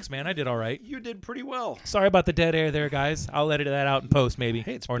 Yeah. Thanks, man. I did all right. You did pretty well. Sorry about the dead air there, guys. I'll edit that out in post maybe,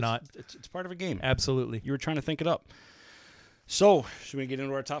 Hey, it's not. It's part of a game. Absolutely. You were trying to think it up. So, should we get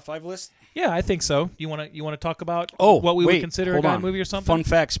into our top 5 list? Yeah, I think so. You want to talk about Oh, what we wait, would consider a hold guy on. movie or something? Fun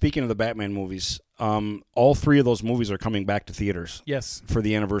fact, speaking of the Batman movies, all 3 of those movies are coming back to theaters Yes. for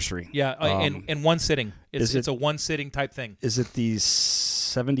the anniversary. Yeah, in one sitting. is It's it- a one sitting type thing. Is it the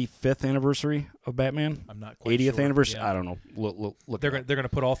 75th anniversary of Batman? I'm not quite 80th sure. anniversary? Yeah. I don't know. Look They're it up. going to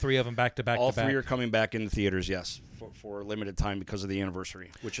put all 3 of them back to back All to back. 3 are coming back into theaters, yes, for a limited time because of the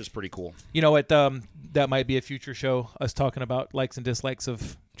anniversary, which is pretty cool. You know what? That might be a future show. Us talking about likes and dislikes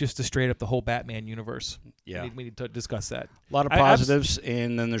of just to straight up the whole Batman universe. Yeah. we need to discuss that. A lot of I abs- positives,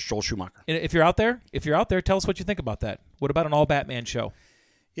 and then there's Joel Schumacher. And if you're out there, tell us what you think about that. What about an all Batman show?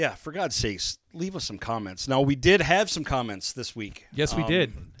 Yeah, for God's sakes, leave us some comments. Now, we did have some comments this week. Yes, we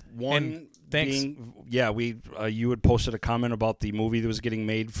did. One And thanks. being, you had posted a comment about the movie that was getting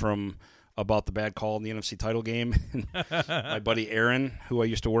made about the bad call in the NFC title game. My buddy Aaron, who I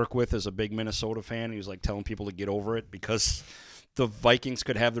used to work with, is a big Minnesota fan. He was like telling people to get over it because the Vikings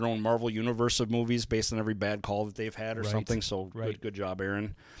could have their own Marvel universe of movies based on every bad call that they've had or Right. something. So Right. good job,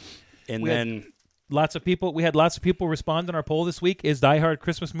 Aaron. And We then We had lots of people respond on our poll this week. Is Die Hard a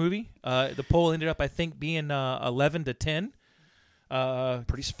Christmas movie? The poll ended up, I think, being 11 to 10.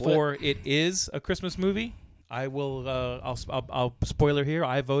 pretty split. For it is a Christmas movie. I will. I'll spoiler here.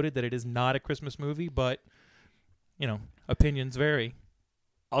 I voted that it is not a Christmas movie, but opinions vary.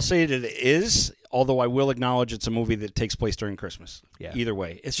 I'll say that it is, although I will acknowledge it's a movie that takes place during Christmas. Yeah. Either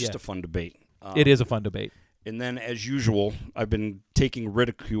way, it's just Yeah. a fun debate. It is a fun debate. And then, as usual, I've been taking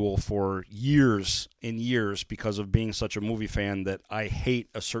ridicule for years and years because of being such a movie fan that I hate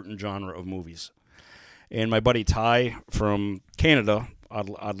a certain genre of movies. And my buddy Ty from Canada,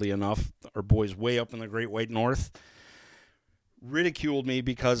 oddly enough, our boys way up in the Great White North, ridiculed me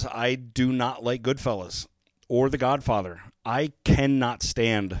because I do not like Goodfellas or The Godfather. I cannot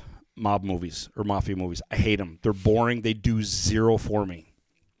stand mob movies or mafia movies. I hate them. They're boring. They do zero for me.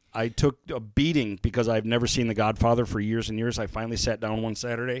 I took a beating because I've never seen The Godfather for years and years. I finally sat down one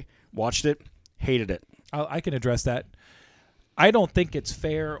Saturday, watched it, hated it. I can address that. I don't think it's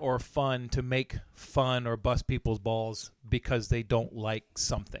fair or fun to make fun or bust people's balls because they don't like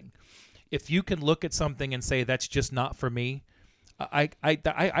something. If you can look at something and say that's just not for me, I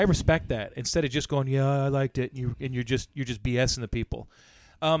respect that. Instead of just going, yeah, I liked it, and you're just BSing the people.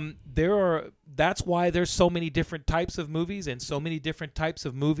 That's why there's so many different types of movies and so many different types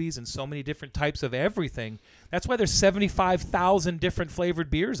of movies and so many different types of everything. That's why there's 75,000 different flavored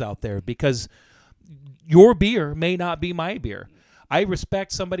beers out there, because your beer may not be my beer. I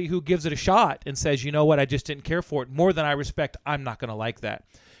respect somebody who gives it a shot and says, you know what, I just didn't care for it, more than I respect I'm not going to like that.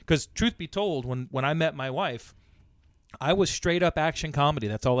 Because truth be told, when I met my wife, I was straight up action comedy.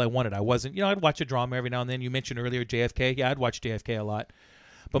 That's all I wanted. I wasn't, I'd watch a drama every now and then. You mentioned earlier JFK. Yeah, I'd watch JFK a lot.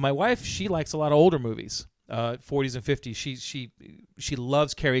 But my wife, she likes a lot of older movies, 40s and 50s. She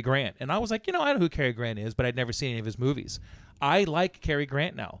loves Cary Grant. And I was like, I know who Cary Grant is, but I'd never seen any of his movies. I like Cary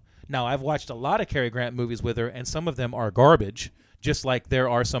Grant now. Now, I've watched a lot of Cary Grant movies with her, and some of them are garbage, just like there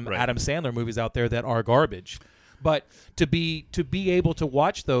are some Right. Adam Sandler movies out there that are garbage. But to be able to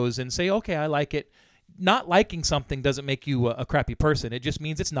watch those and say, okay, I like it, not liking something doesn't make you a crappy person. It just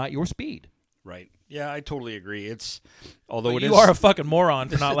means it's not your speed. Right. Yeah, I totally agree. Although You are a fucking moron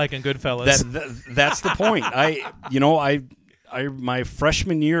for not liking Goodfellas. That's the point. My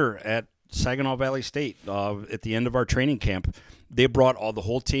freshman year at Saginaw Valley State, at the end of our training camp, they brought the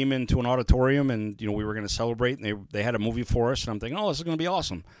whole team into an auditorium, and we were going to celebrate, and they had a movie for us, and I'm thinking, this is going to be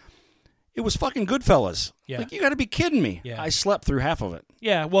awesome. It was fucking Goodfellas. Yeah. Like, you got to be kidding me. Yeah. I slept through half of it.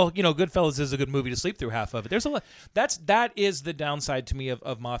 Yeah, well, Goodfellas is a good movie to sleep through half of it. There's a lot. That is the downside to me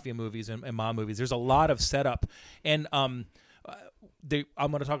of mafia movies and mob movies. There's a lot of setup, and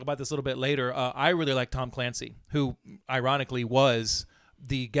I'm going to talk about this a little bit later. I really like Tom Clancy, who ironically was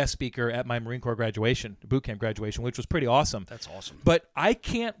the guest speaker at my Marine Corps graduation, boot camp graduation, which was pretty awesome. That's awesome. But I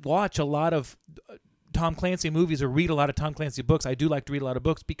can't watch a lot of Tom Clancy movies or read a lot of Tom Clancy books. I do like to read a lot of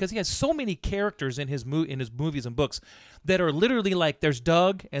books because he has so many characters in his movies and books that are literally like there's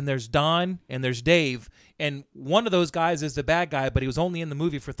Doug and there's Don and there's Dave, and one of those guys is the bad guy, but he was only in the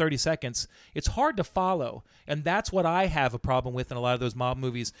movie for 30 seconds. It's hard to follow, and that's what I have a problem with in a lot of those mob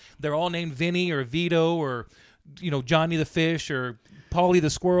movies. They're all named Vinny or Vito or Johnny the Fish or Paulie the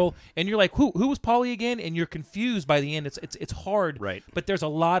Squirrel, and you're like, who was Paulie again? And you're confused by the end. It's hard, right? But there's a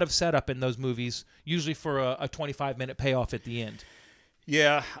lot of setup in those movies, usually for a 25-minute payoff at the end.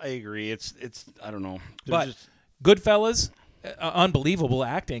 Yeah, I agree. It's I don't know. But Goodfellas, unbelievable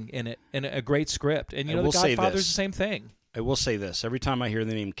acting in it, and a great script. And The Godfather's the same thing. I will say this: every time I hear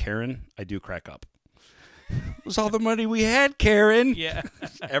the name Karen, I do crack up. It was all the money we had, Karen. Yeah,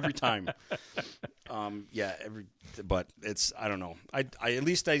 every time. But it's I don't know. I at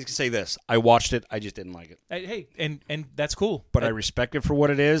least I can say this: I watched it. I just didn't like it. Hey, and that's cool. But I respect it for what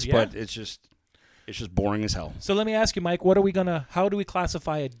it is. Yeah. But it's just boring as hell. So let me ask you, Mike. How do we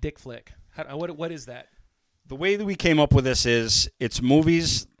classify a dick flick? What is that? The way that we came up with this is it's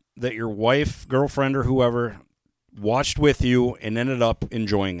movies that your wife, girlfriend, or whoever watched with you and ended up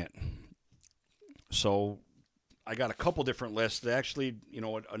enjoying it. So I got a couple different lists. Actually,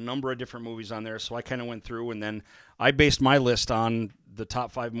 a number of different movies on there. So I kind of went through, and then I based my list on the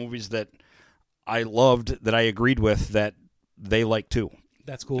top 5 movies that I loved, that I agreed with, that they like too.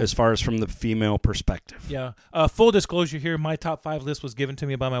 That's cool. As far as from the female perspective. Yeah. Full disclosure here, my top 5 list was given to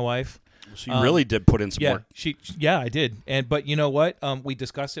me by my wife. So you really did put in some work. Yeah, I did. But you know what? We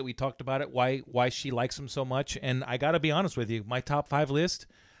discussed it. We talked about it. Why she likes them so much. And I got to be honest with you, my top 5 list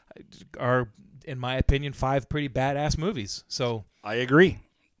are, in my opinion, 5 pretty badass movies. So I agree.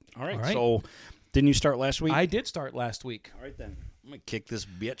 All right. So didn't you start last week? I did start last week. All right then. I'm gonna kick this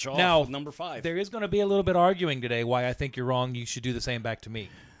bitch off now, with number 5. There is going to be a little bit of arguing today why I think you're wrong. You should do the same back to me.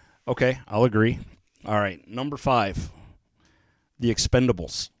 Okay, I'll agree. All right, number 5, The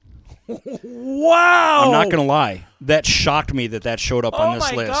Expendables. Wow! I'm not going to lie. That shocked me that showed up on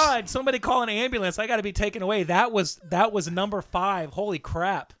this list. Oh, my God. Somebody call an ambulance. I got to be taken away. That was number 5. Holy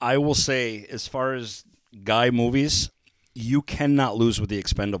crap. I will say, as far as guy movies, you cannot lose with The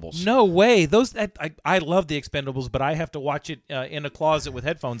Expendables. No way. I love The Expendables, but I have to watch it in a closet with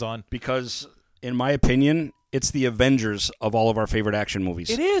headphones on. Because, in my opinion, it's the Avengers of all of our favorite action movies.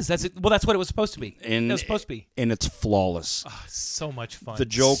 It is. That's what it was supposed to be. It was supposed to be. And it's flawless. Oh, so much fun. The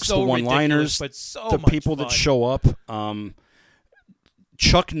jokes, the one-liners, but so the much people fun. that show up.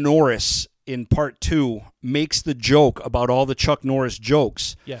 Chuck Norris in part 2 makes the joke about all the Chuck Norris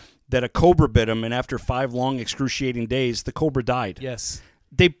jokes. Yeah. That a cobra bit him, and after 5 long, excruciating days, the cobra died. Yes.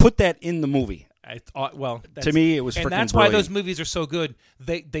 They put that in the movie. To me, it was freaking brilliant. And that's why those movies are so good.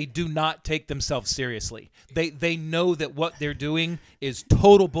 They do not take themselves seriously. They know that what they're doing is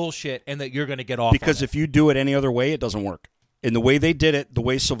total bullshit and that you're going to get off Because on if you do it any other way, it doesn't work. And the way they did it, the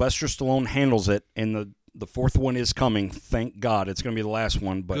way Sylvester Stallone handles it, and the 4th one is coming, thank God. It's going to be the last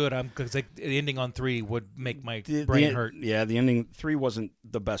one. But good, because the ending on 3 would make my brain hurt. Yeah, the ending 3 wasn't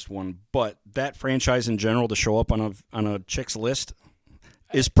the best one, but that franchise in general to show up on a chick's list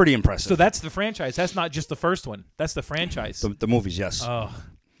is pretty impressive. So that's the franchise. That's not just the first one. That's the franchise. The movies, yes. Oh.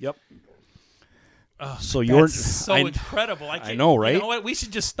 Yep. Oh, so you're so incredible. I know, right? You know what? We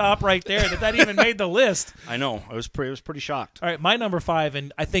should just stop right there. That even made the list. I know. I was pretty shocked. All right, my number 5,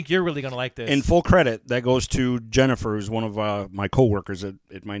 and I think you're really going to like this. In full credit, that goes to Jennifer, who's one of my coworkers at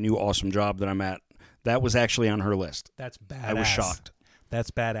my new awesome job that I'm at. That was actually on her list. That's badass. I was shocked. That's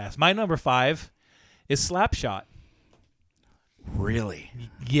badass. My number 5 is Slapshot. Really?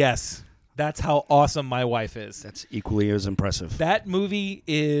 Yes. That's how awesome my wife is. That's equally as impressive. That movie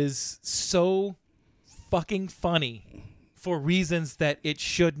is so fucking funny for reasons that it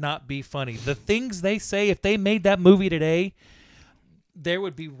should not be funny. The things they say, if they made that movie today, there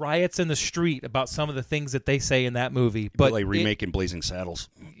would be riots in the street about some of the things that they say in that movie. But like remaking Blazing Saddles.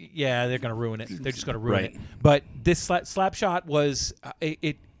 Yeah, they're going to ruin it. They're just going to ruin it. But this Slapshot was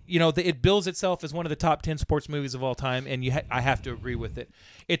it bills itself as one of the top 10 sports movies of all time, and I have to agree with it.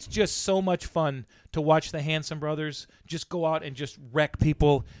 It's just so much fun to watch the Hanson brothers just go out and just wreck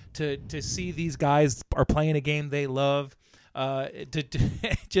people, to see these guys are playing a game they love. I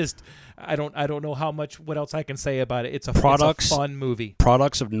don't know what else I can say about it. It's a fun movie.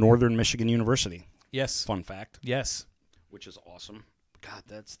 Products of Northern Michigan University. Yes. Fun fact. Yes. Which is awesome. God,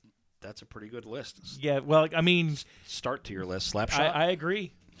 that's a pretty good list. Yeah, well, I mean, start to your list, Slapshot. I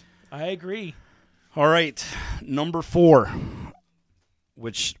agree. All right, number 4.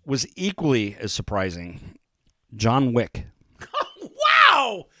 which was equally as surprising, John Wick.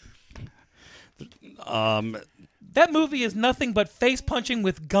 Wow! That movie is nothing but face punching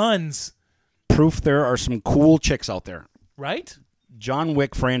with guns, Proof there are some cool chicks out there. right? John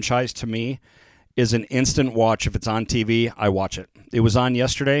Wick franchise to me is an instant watch. If it's on TV, I watch it. It was on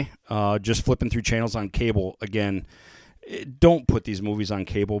yesterday, just flipping through channels on cable. Again, don't put these movies on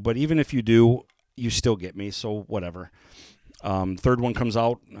cable, but even if you do, you still get me, so whatever. Third one comes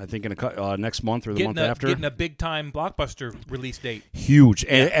out, I think, in next month or the month after. Getting a big-time blockbuster release date. Huge,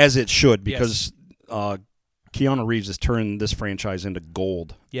 as it should, because Keanu Reeves has turned this franchise into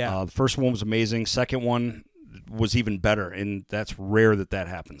gold. Yeah. The first one was amazing. Second one was even better, and that's rare that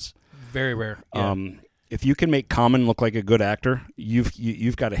happens. Very rare. Yeah. If you can make Common look like a good actor,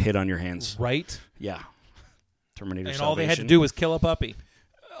 you've got a hit on your hands. Right? Yeah. Terminator And Salvation. all they had to do was kill a puppy.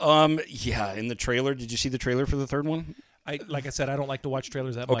 Yeah, in the trailer. Did you see the trailer for the third one? Like I said, I don't like to watch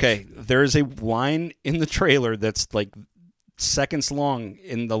trailers that much. Okay, there's a line in the trailer that's like seconds long,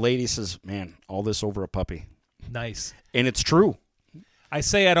 and the lady says, "Man, all this over a puppy." Nice. And it's true. I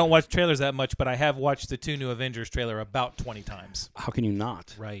say I don't watch trailers that much, but I have watched the 2 new Avengers trailer about 20 times. How can you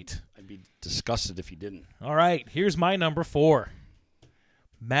not? Right. I'd be disgusted if you didn't. All right, here's my number 4.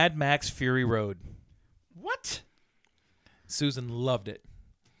 Mad Max Fury Road. What? Susan loved it.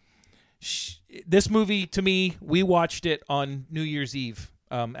 This movie, to me, we watched it on New Year's Eve,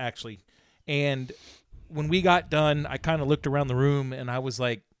 actually. And when we got done, I kind of looked around the room, and I was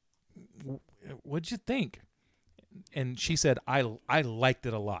like, what'd you think? And she said, I liked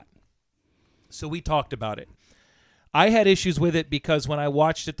it a lot. So we talked about it. I had issues with it because when I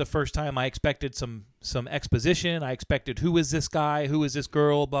watched it the first time, I expected some exposition. I expected, who is this guy? Who is this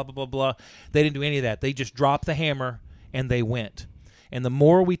girl? Blah, blah, blah, blah. They didn't do any of that. They just dropped the hammer, and they went. And the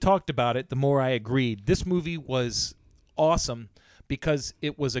more we talked about it, the more I agreed. This movie was awesome because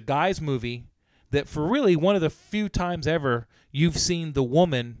it was a guy's movie that for really one of the few times ever you've seen the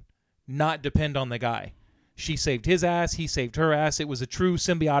woman not depend on the guy. She saved his ass. He saved her ass. It was a true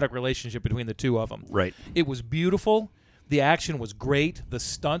symbiotic relationship between the two of them. Right. It was beautiful. The action was great. The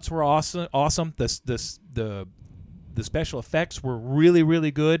stunts were awesome. The special effects were really,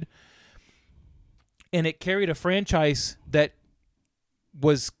 really good. And it carried a franchise that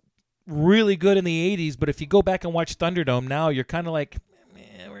was really good in the 80s, but if you go back and watch Thunderdome now, you're kind of like,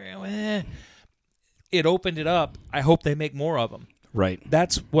 it opened it up. I hope they make more of them. Right.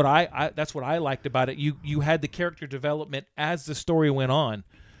 That's what I liked about it. You had the character development as the story went on.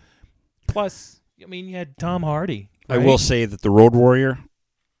 Plus, I mean, you had Tom Hardy. I right? will say that the Road Warrior,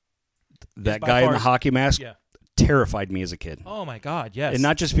 that by guy in far the hockey mask, yeah. terrified me as a kid. Oh my God, yes. And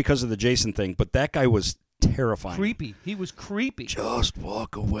not just because of the Jason thing, but that guy was terrifying. creepy. He was creepy. Just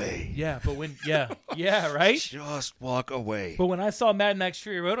walk away. Yeah, but when yeah, right? Just walk away. But when I saw Mad Max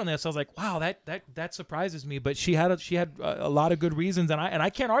Fury Road on this, I was like, wow, that surprises me. But she had a lot of good reasons, and I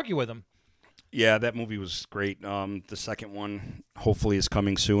can't argue with them. Yeah, that movie was great. The second one hopefully is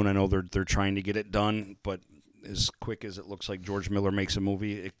coming soon. I know they're trying to get it done, but as quick as it looks like George Miller makes a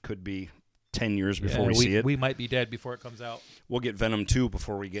movie, it could be 10 years before we see it. We might be dead before it comes out. We'll get Venom 2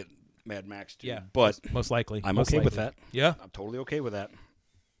 before we get Mad Max 2. Yeah, but most likely. I'm Most okay with likely. that. Yeah. I'm totally okay with that.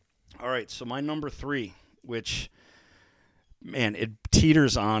 All right, so my number 3, which, man, it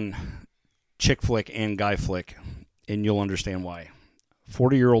teeters on chick flick and guy flick, and you'll understand why.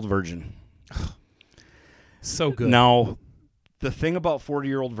 40-Year-Old Virgin. So good. Now, the thing about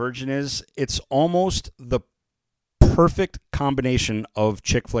 40-Year-Old Virgin is it's almost the perfect combination of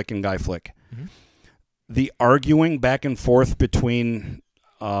chick flick and guy flick. Mm-hmm. The arguing back and forth between,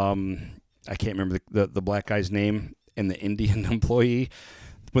 I can't remember the black guy's name, and the Indian employee,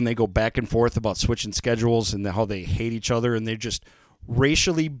 when they go back and forth about switching schedules and how they hate each other and they're just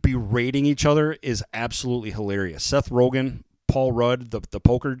racially berating each other is absolutely hilarious. Seth Rogen, Paul Rudd, the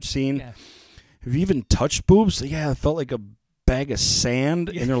poker scene. Yeah. Have you even touched boobs? Yeah, it felt like a bag of sand.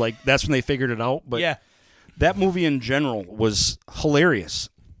 And they're like, that's when they figured it out. But yeah. that movie in general was hilarious.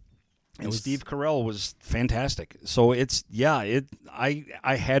 And Steve Carell was fantastic. So I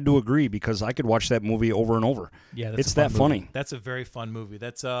had to agree because I could watch that movie over and over. Yeah, it's that funny. That's a very fun movie.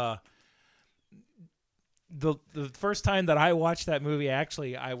 That's the first time that I watched that movie,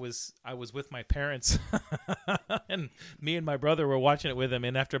 actually, I was with my parents, and me and my brother were watching it with him.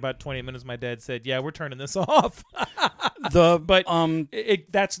 And after about 20 minutes, my dad said, "Yeah, we're turning this off." We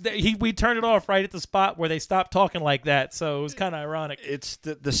turned it off right at the spot where they stopped talking like that. So it was kind of ironic. It's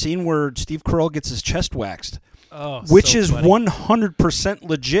the scene where Steve Carell gets his chest waxed, so which is funny. 100%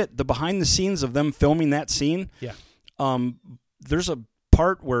 legit. The behind the scenes of them filming that scene. Yeah. There's a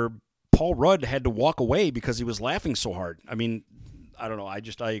part where Paul Rudd had to walk away because he was laughing so hard. I mean, I don't know. I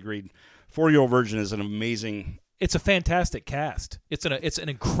agreed. 4-Year-Old Virgin is an amazing. It's a fantastic cast. It's an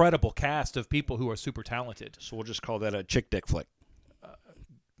incredible cast of people who are super talented. So we'll just call that a chick dick flick.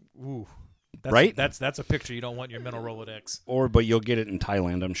 Ooh, Right? That's a picture you don't want in your mental Rolodex. But you'll get it in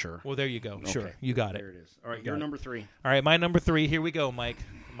Thailand, I'm sure. Well, there you go. Okay. Sure, you got it. There it is. All right, your number 3. All right, my number 3. Here we go, Mike.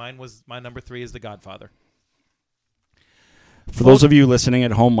 My number 3 is The Godfather. For those of you listening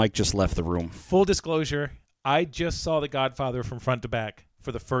at home, Mike just left the room. Full disclosure, I just saw The Godfather from front to back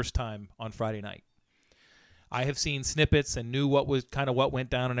for the first time on Friday night. I have seen snippets and knew what went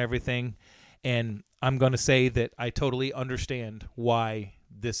down and everything, and I'm going to say that I totally understand why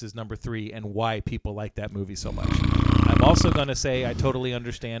this is number 3 and why people like that movie so much. I'm also going to say I totally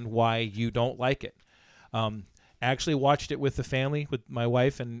understand why you don't like it. I actually watched it with the family, with my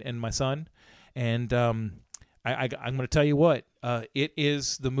wife and my son, and I'm going to tell you what, it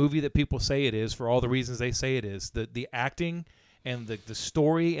is the movie that people say it is for all the reasons they say it is. The acting and the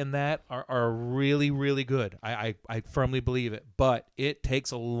story in that are really, really good. I firmly believe it, but it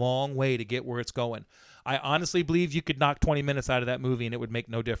takes a long way to get where it's going. I honestly believe you could knock 20 minutes out of that movie and it would make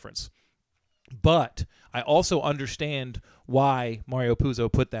no difference. But I also understand why Mario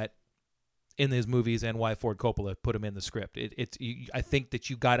Puzo put that in his movies and why Ford Coppola put him in the script. I think that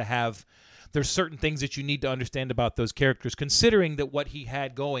you got to have, there's certain things that you need to understand about those characters, considering that what he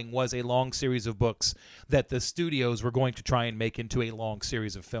had going was a long series of books that the studios were going to try and make into a long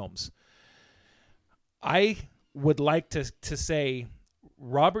series of films. I would like to say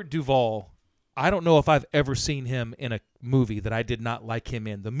Robert Duvall, I don't know if I've ever seen him in a movie that I did not like him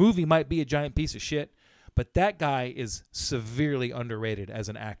in. The movie might be a giant piece of shit, but that guy is severely underrated as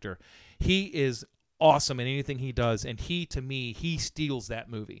an actor. He is awesome in anything he does, and to me, he steals that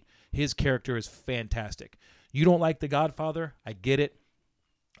movie. His character is fantastic. You don't like The Godfather? I get it.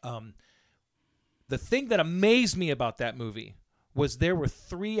 The thing that amazed me about that movie was there were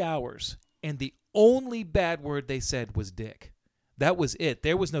 3 hours, and the only bad word they said was dick. That was it.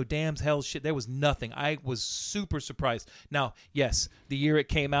 There was no damns, hell, shit. There was nothing. I was super surprised. Now, yes, the year it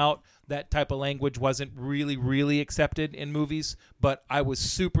came out, that type of language wasn't really, really accepted in movies, but I was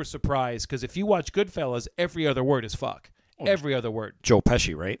super surprised because if you watch Goodfellas, every other word is fuck. Every other word. Joe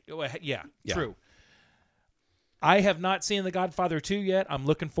Pesci, right? Yeah, true. I have not seen The Godfather 2 yet. I'm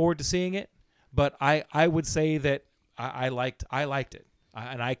looking forward to seeing it, but I would say that I liked it,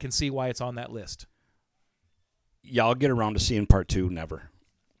 and I can see why it's on that list. Yeah, I'll get around to seeing part 2. Never.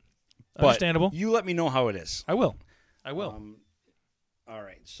 Understandable. But you let me know how it is. I will. All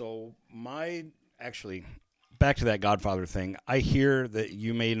right. So back to that Godfather thing. I hear that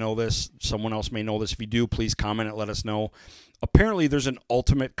you may know this. Someone else may know this. If you do, please comment and let us know. Apparently, there's an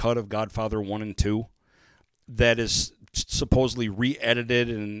ultimate cut of Godfather 1 and 2 that is supposedly re-edited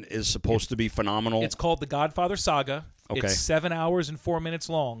and is supposed to be phenomenal. It's called The Godfather Saga. Okay. It's 7 hours and 4 minutes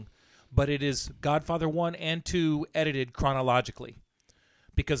long, but it is Godfather 1 and 2 edited chronologically.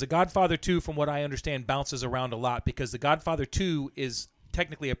 Because The Godfather 2, from what I understand, bounces around a lot because The Godfather 2 is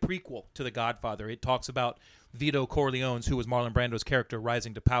technically a prequel to The Godfather. It talks about Vito Corleone, who was Marlon Brando's character,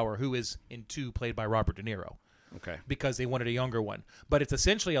 rising to power, who is in 2 played by Robert De Niro. Okay. Because they wanted a younger one. But it's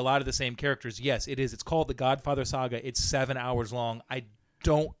essentially a lot of the same characters. Yes, it is. It's called The Godfather Saga. It's 7 hours long. I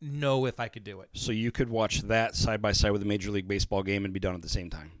don't know if I could do it. So you could watch that side by side with a Major League Baseball game and be done at the same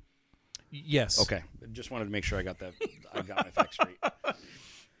time? Yes. Okay. Just wanted to make sure I got my facts straight.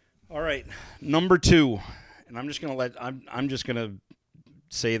 All right. Number 2. And I'm just gonna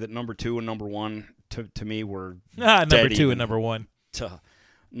say that number 2 and number 1 to me were number 2 and number 1.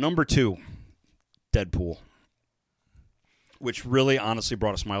 Number 2, Deadpool. Which really honestly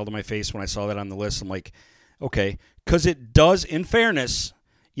brought a smile to my face when I saw that on the list. I'm like, okay. Because it does, in fairness,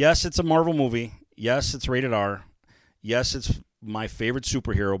 yes, it's a Marvel movie. Yes, it's rated R. Yes, it's my favorite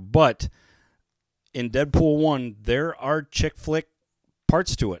superhero. But in Deadpool 1, there are chick flick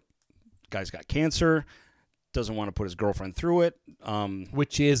parts to it. Guy's got cancer, doesn't want to put his girlfriend through it.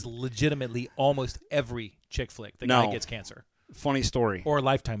 Which is legitimately almost every chick flick. The guy gets cancer. Funny story. Or a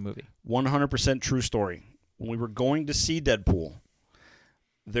Lifetime movie. 100% true story. When we were going to see Deadpool,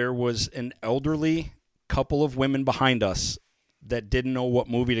 there was an elderly couple of women behind us that didn't know what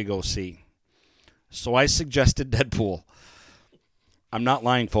movie to go see. So I suggested Deadpool. I'm not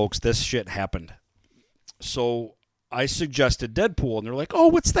lying, folks. This shit happened. So I suggested Deadpool, and they're like, oh,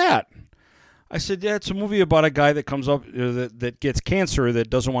 what's that? I said, yeah, it's a movie about a guy that comes up that gets cancer that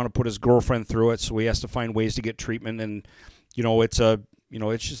doesn't want to put his girlfriend through it, so he has to find ways to get treatment. And it's a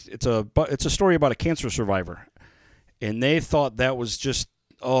story about a cancer survivor. And they thought that was just,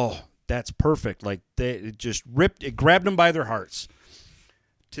 that's perfect. Like it grabbed them by their hearts.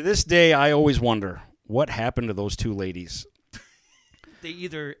 To this day, I always wonder what happened to those two ladies. They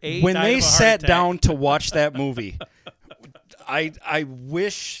either died when of they a heart sat attack. down to watch that movie, I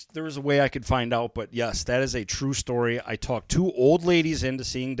wish there was a way I could find out, but yes, that is a true story. I talked 2 old ladies into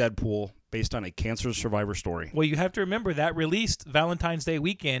seeing Deadpool based on a cancer survivor story. Well, you have to remember that released Valentine's Day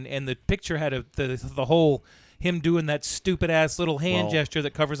weekend, and the picture had the whole him doing that stupid ass little hand Well- gesture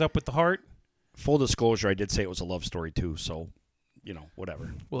that covers up with the heart. Full disclosure, I did say it was a love story too, so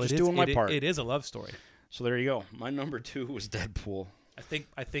whatever. Well, Just it is, doing my part. It is a love story. So there you go. My number 2 was Deadpool.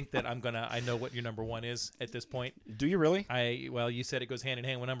 I think that I know what your number 1 is at this point. Do you really? Well, you said it goes hand in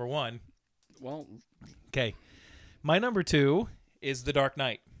hand with number 1. Well, Okay. My number 2 is The Dark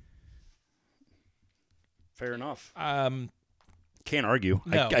Knight. fair enough. Um, Can't argue.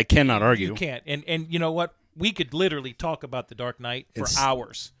 no, I cannot argue. You can't. And you know what? We could literally talk about The Dark Knight for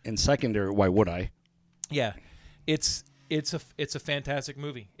hours. In secondary, why would I? Yeah. It's a fantastic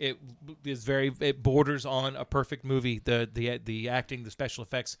movie. It borders on a perfect movie. The acting, the special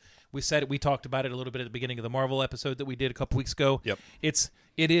effects. We talked about it a little bit at the beginning of the Marvel episode that we did a couple weeks ago. Yep. It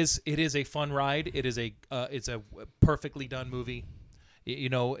is a fun ride. It's a perfectly done movie. I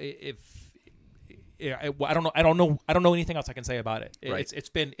don't know anything else I can say about it. Right. It's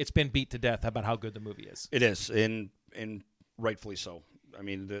been beat to death about how good the movie is. It is, and rightfully so. I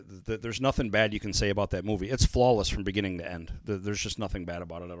mean, there's nothing bad you can say about that movie. It's flawless from beginning to end. There's just nothing bad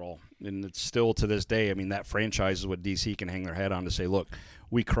about it at all. And it's still to this day, I mean, that franchise is what DC can hang their head on to say, look,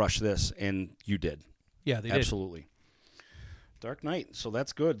 we crushed this, and you did. Yeah, they Absolutely. Dark Knight, so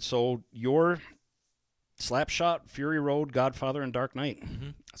that's good. So your Slapshot, Fury Road, Godfather, and Dark Knight.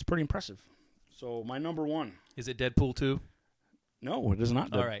 Mm-hmm. That's pretty impressive. So my number 1. did. Is it Deadpool 2? No, it is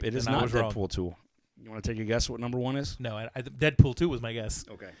not. All right, It is then I not was wrong. Deadpool 2. You want to take a guess what number 1 is? No, Deadpool 2 was my guess.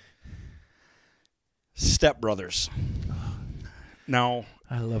 Okay. Step Brothers. Now,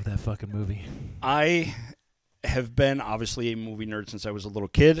 I love that fucking movie. I have been obviously a movie nerd since I was a little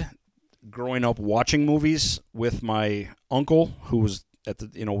kid. Growing up watching movies with my uncle, who was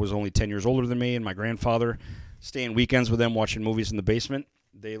was only 10 years older than me, and my grandfather, staying weekends with them watching movies in the basement.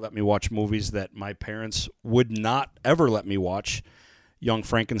 They let me watch movies that my parents would not ever let me watch. Young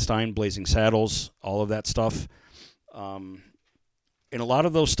Frankenstein, Blazing Saddles, all of that stuff. And a lot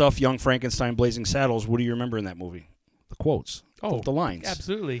of those stuff, Young Frankenstein, Blazing Saddles, what do you remember in that movie? The quotes. The lines.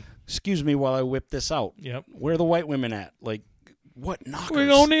 Absolutely. Excuse me while I whip this out. Yep. Where are the white women at? Like, what knockers? We're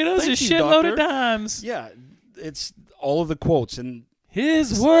going to need us Thank a you, shitload doctor. of dimes. Yeah, it's all of the quotes. And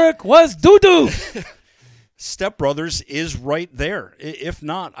His work was doo-doo. Step Brothers is right there. If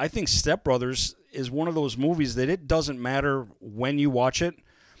not, I think Step Brothers is one of those movies that it doesn't matter when you watch it.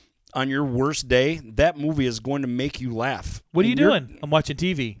 On your worst day, that movie is going to make you laugh. What are you And you're- doing? I'm watching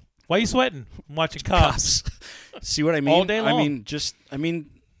TV. Why are you sweating? I'm watching Cops. See what I mean? All day long. I mean,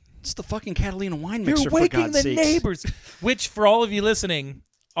 it's the fucking Catalina wine You're mixer, for waking God's the sakes. neighbors. Which, for all of you listening,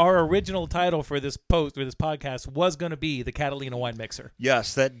 our original title for this post or this podcast was going to be the Catalina wine mixer.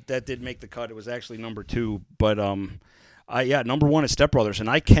 Yes, that did make the cut. It was actually number 2, but number 1 is Step Brothers, and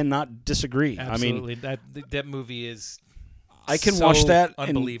I cannot disagree. Absolutely. I mean, that movie is I can so watch that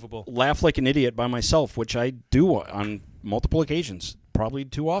unbelievable. and laugh like an idiot by myself, which I do on multiple occasions, probably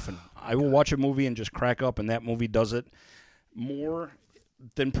too often. I will watch a movie and just crack up, and that movie does it more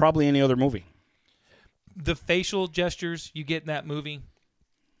than probably any other movie. The facial gestures you get in that movie,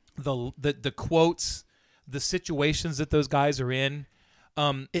 the quotes, the situations that those guys are in.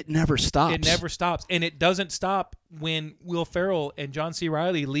 It never stops. It never stops, and it doesn't stop when Will Ferrell and John C.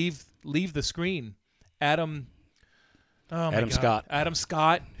 Reilly leave the screen. Adam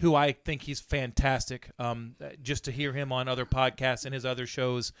Scott, who I think he's fantastic. Just to hear him on other podcasts and his other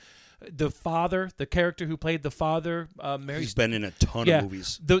shows. The character who played the father, He's been in a ton of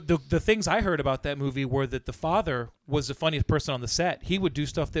movies. The things I heard about that movie were that the father was the funniest person on the set. He would do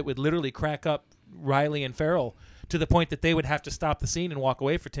stuff that would literally crack up Riley and Ferrell to the point that they would have to stop the scene and walk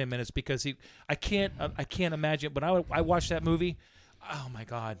away for 10 minutes because I can't imagine. But I watched that movie. Oh my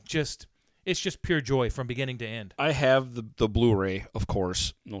God, it's just pure joy from beginning to end. I have the Blu-ray, of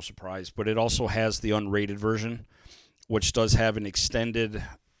course, no surprise, but it also has the unrated version, which does have an extended.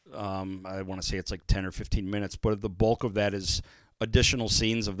 I want to say it's like 10 or 15 minutes, but the bulk of that is additional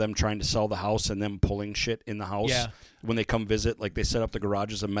scenes of them trying to sell the house and them pulling shit in the house when they come visit. Like they set up the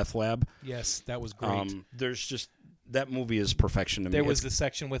garage as a meth lab. Yes, that was great. There's just that movie is perfection to me. There was the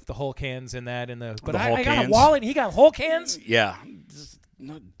section with the Hulk hands in that, but Hulk I got hands. a wallet. And he got Hulk hands. Yeah,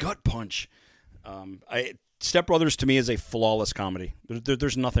 gut punch. Step Brothers to me is a flawless comedy.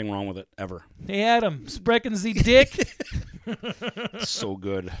 There's nothing wrong with it ever. Hey Adam, sprechen Sie dick. So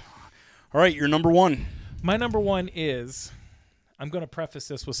good. All right, your number 1. My number 1 is. I'm going to preface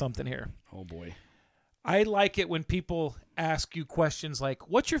this with something here. Oh boy. I like it when people ask you questions like,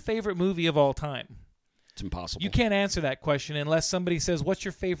 what's your favorite movie of all time? It's impossible. You can't answer that question unless somebody says, what's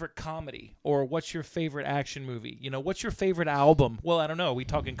your favorite comedy? Or what's your favorite action movie? You know, what's your favorite album? Well, I don't know. We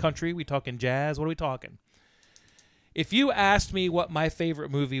talking country? We talking jazz? What are we talking? If you asked me what my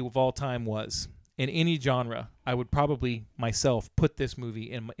favorite movie of all time was in any genre, I would probably myself put this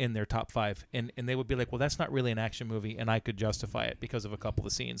movie in their top 5. And they would be like, well, that's not really an action movie. And I could justify it because of a couple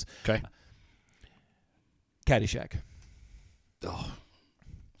of scenes. Okay. Caddyshack. Oh.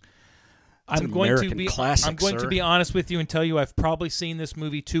 I'm going to be sir. honest with you and tell you I've probably seen this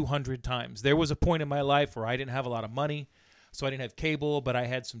movie 200 times. There was a point in my life where I didn't have a lot of money, so I didn't have cable, but I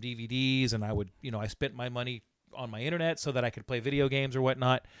had some DVDs, and I spent my money on my internet so that I could play video games or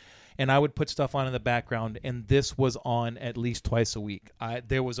whatnot, and I would put stuff on in the background, and this was on at least twice a week.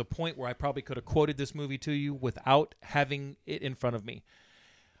 There was a point where I probably could have quoted this movie to you without having it in front of me.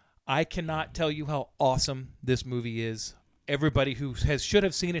 I cannot tell you how awesome this movie is. Everybody who should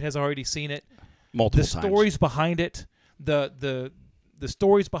have seen it has already seen it. Multiple times. The stories behind it, the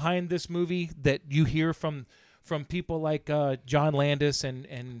stories behind this movie that you hear from people like John Landis and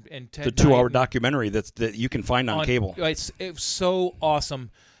Ted the 2-hour Knight documentary that you can find on cable. It's so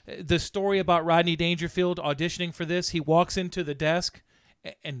awesome. The story about Rodney Dangerfield auditioning for this, he walks into the desk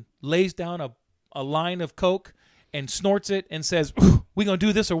and lays down a line of coke and snorts it and says, "We gonna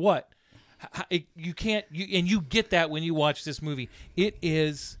do this or what?" You can't, and you get that when you watch this movie. It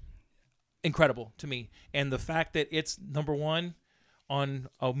is incredible to me, and the fact that it's number 1 on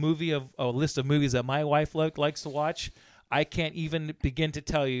a list of movies that my wife likes to watch, I can't even begin to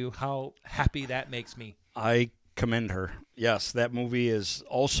tell you how happy that makes me. I commend her. Yes, that movie is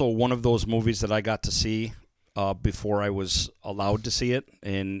also one of those movies that I got to see before I was allowed to see it,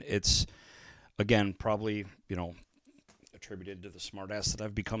 and it's again probably attributed to the smartass that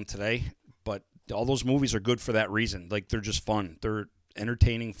I've become today. But all those movies are good for that reason. Like, they're just fun. They're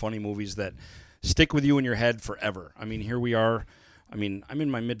entertaining, funny movies that stick with you in your head forever. I mean, here we are. I mean, I'm in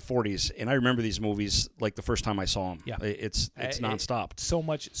my mid-40s, and I remember these movies like the first time I saw them. Yeah. It's nonstop.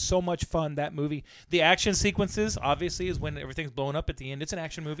 So much fun, that movie. The action sequences, obviously, is when everything's blown up at the end. It's an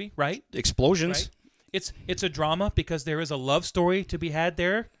action movie, right? Explosions. Right? It's a drama because there is a love story to be had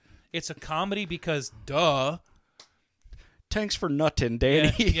there. It's a comedy because, duh. Thanks for nutting,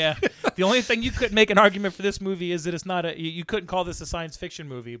 Danny. Yeah. The only thing you couldn't make an argument for this movie is that it's not you couldn't call this a science fiction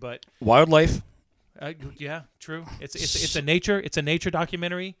movie, but Wildlife. Yeah, true. It's a nature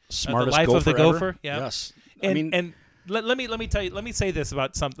documentary. Smartest the life gopher of the ever. gopher. Yeah. Yes. And let me say this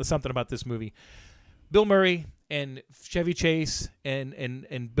about something about this movie. Bill Murray and Chevy Chase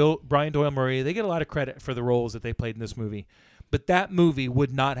and Brian Doyle Murray, they get a lot of credit for the roles that they played in this movie. But that movie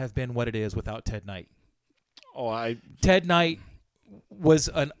would not have been what it is without Ted Knight. Ted Knight was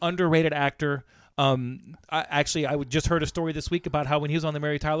an underrated actor. I just heard a story this week about how when he was on the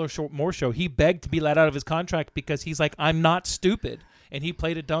Mary Tyler Moore Show, he begged to be let out of his contract because he's like, I'm not stupid. And he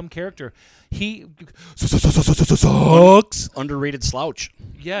played a dumb character. He sucks. Underrated slouch.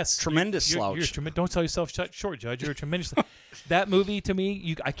 Yes. Tremendous slouch. Don't sell yourself short, Judge. You're a tremendous. That movie, to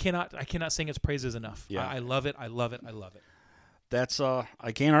me, I cannot sing its praises enough. Yeah. I love it. I love it. I love it. That's I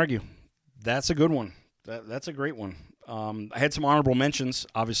can't argue. That's a good one. That's a great one. I had some honorable mentions.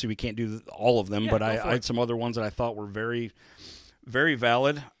 Obviously, we can't do all of them, but I had some other ones that I thought were very, very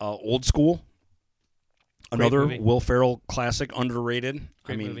valid. Old School, another Will Ferrell classic, underrated.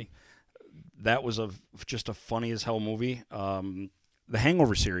 Great movie. That was just a funny as hell movie. The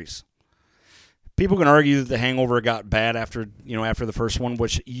Hangover series. People can argue that The Hangover got bad after the first one,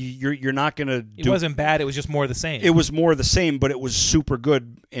 which you're not going to do. It wasn't bad. It was just more of the same. It was more of the same, but it was super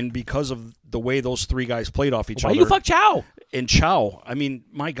good, and because of the way those three guys played off each other. Why you fuck Chow? And Chow, I mean,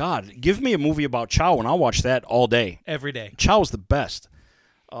 my God, give me a movie about Chow, and I'll watch that all day. Every day. Chow's the best.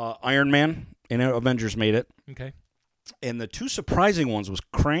 Iron Man and Avengers made it. Okay. And the two surprising ones was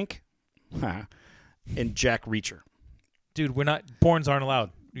Crank and Jack Reacher. Dude, porns aren't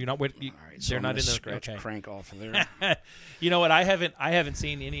allowed. You're not. All right, so they're not in the scratch Crank off of there. You know what? I haven't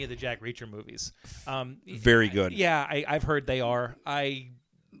seen any of the Jack Reacher movies. Very good. Yeah, I've heard they are. I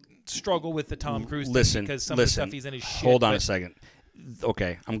struggle with the Tom Cruise thing because some of the stuff he's in is shit. Hold on a second.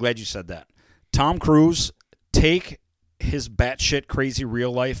 Okay, I'm glad you said that. Tom Cruise, take his batshit crazy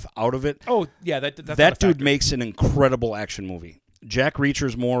real life out of it. Oh yeah, that's that dude makes an incredible action movie. Jack Reacher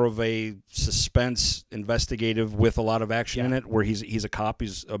is more of a suspense investigative with a lot of action in it, where he's a cop,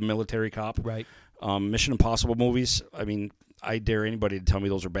 he's a military cop. Right. Mission Impossible movies, I mean, I dare anybody to tell me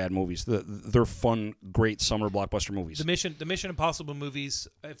those are bad movies. They're fun, great summer blockbuster movies. The Mission Impossible movies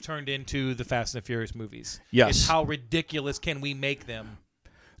have turned into the Fast and the Furious movies. Yes. It's how ridiculous can we make them?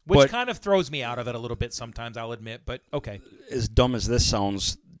 Which But- kind of throws me out of it a little bit sometimes, I'll admit. But okay. As dumb as this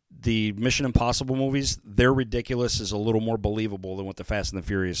sounds, the Mission Impossible movies, their ridiculous is a little more believable than what the Fast and the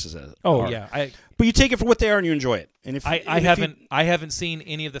Furious is. Oh, are. yeah. But you take it for what they are and you enjoy it. And if I if haven't seen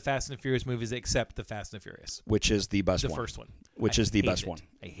any of the Fast and the Furious movies except the Fast and the Furious. which is the best The one. first one. Which I is the hated best it. one.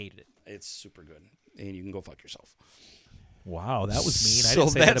 I hated it. It's super good. And you can go fuck yourself. Wow, that was mean. I So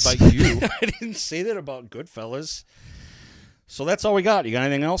didn't say that that's- about you. I didn't say that about Goodfellas. So that's all we got. You got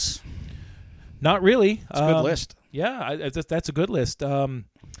anything else? Not really. It's a good list. Yeah, that's a good list.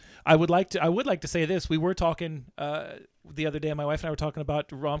 I would like to say this. We were talking the other day. My wife and I were talking about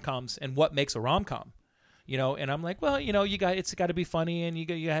rom-coms and what makes a rom-com. And I'm like, well, it's got to be funny, and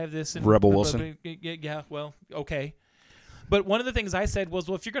you have this. And Rebel Wilson. Yeah, well, okay. But one of the things I said was,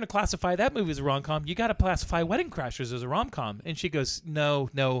 well, if you're going to classify that movie as a rom-com, you got to classify Wedding Crashers as a rom-com. And she goes, no.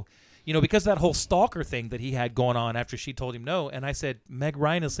 Because of that whole stalker thing that he had going on after she told him no. And I said, Meg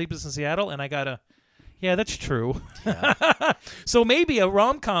Ryan is Sleepless in Seattle, and I got to, yeah, that's true. Yeah. So maybe a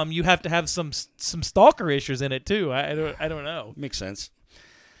rom-com, you have to have some stalker issues in it too. I don't know. Makes sense.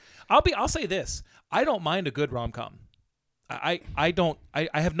 I'll say this. I don't mind a good rom-com. I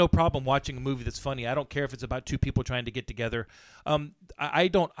have no problem watching a movie that's funny. I don't care if it's about two people trying to get together. I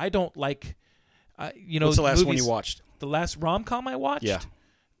don't like What's the last movies, one you watched? The last rom-com I watched? Yeah.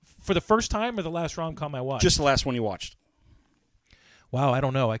 For the first time, or the last rom-com I watched? Just the last one you watched. Wow, I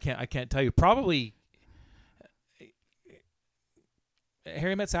don't know. I can't tell you. Probably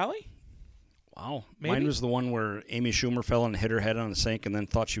Harry Met Sally? Wow. Maybe? Mine was the one where Amy Schumer fell and hit her head on the sink and then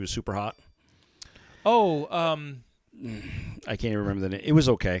thought she was super hot. Oh, I can't even remember the name. It was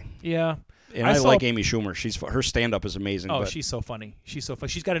okay. yeah. And I like Amy Schumer. Her stand-up is amazing. Oh, but she's so funny. She's so funny.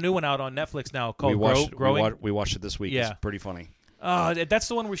 She's got a new one out on Netflix now called Growing. Growing. We watched it this week. Yeah. It's pretty funny. That's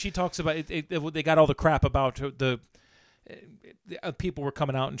the one where she talks about they got all the crap about the people were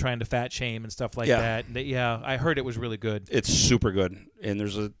coming out and trying to fat shame and stuff like that. And I heard it was really good. It's super good. And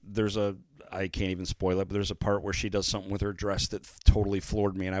there's a I can't even spoil it, but there's a part where she does something with her dress that totally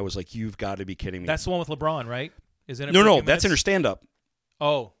floored me, and I was like, "You've got to be kidding me!" That's the one with LeBron, right? Isn't it? No, that's in her stand-up.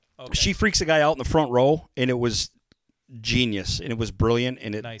 Oh, okay. She freaks a guy out in the front row, and it was genius, and it was brilliant,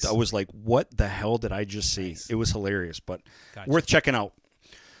 and Nice. I was like, "What the hell did I just see?" Nice. It was hilarious, but Gotcha. worth checking out.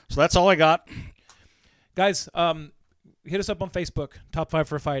 So that's all I got. Guys, hit us up on Facebook, Top 5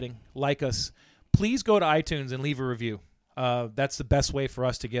 for Fighting. Like us. Please go to iTunes and leave a review. That's the best way for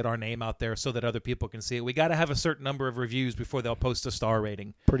us to get our name out there so that other people can see it. We got to have a certain number of reviews before they'll post a star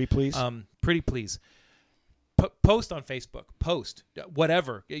rating. Pretty please. Pretty please. Post on Facebook. Post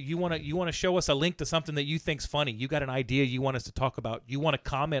whatever you want to show us a link to something that you think's funny. You got an idea you want us to talk about. You want to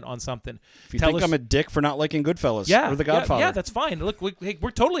comment on something. If you think I'm a dick for not liking Goodfellas or The Godfather, yeah, that's fine. Look,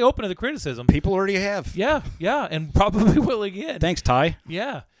 we're totally open to the criticism. people already have. Yeah, and probably will again. Thanks, Ty.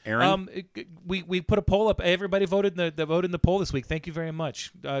 Yeah, Aaron? We put a poll up. Everybody voted in the poll this week. Thank you very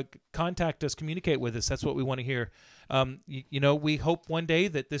much. Contact us, communicate with us. That's what we want to hear. We hope one day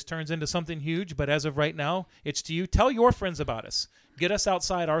that this turns into something huge, but as of right now, it's to you. Tell your friends about us. Get us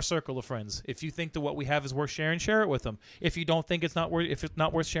outside our circle of friends. If you think that what we have is worth sharing, share it with them. If you don't think it's not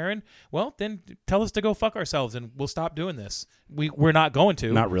worth sharing, well, then tell us to go fuck ourselves, and we'll stop doing this. We're not going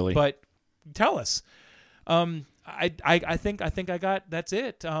to. Not really. But tell us. I think I got. That's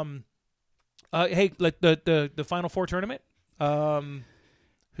it. Hey, like the Final Four tournament.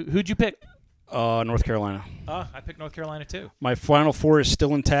 Who'd you pick? North Carolina. I picked North Carolina too. My Final Four is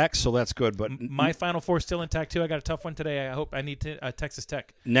still intact, so that's good. But My Final Four is still intact too. I got a tough one today. I hope I need to Texas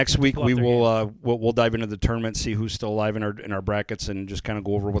Tech. next week pull we out their will we'll dive into the tournament, see who's still alive in our brackets, and just kind of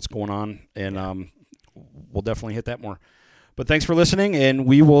go over what's going on. And we'll definitely hit that more. But thanks for listening, and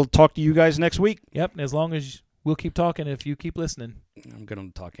we will talk to you guys next week. Yep. As long as we'll keep talking, if you keep listening. I'm gonna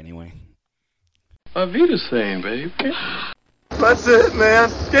talk anyway. Auf Wiedersehen, baby. That's it, man.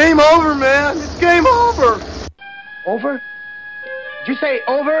 Game over, man. It's game over. Over? Did you say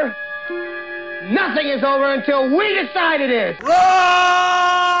over? Nothing is over until we decide it is.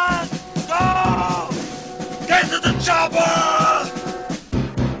 Run!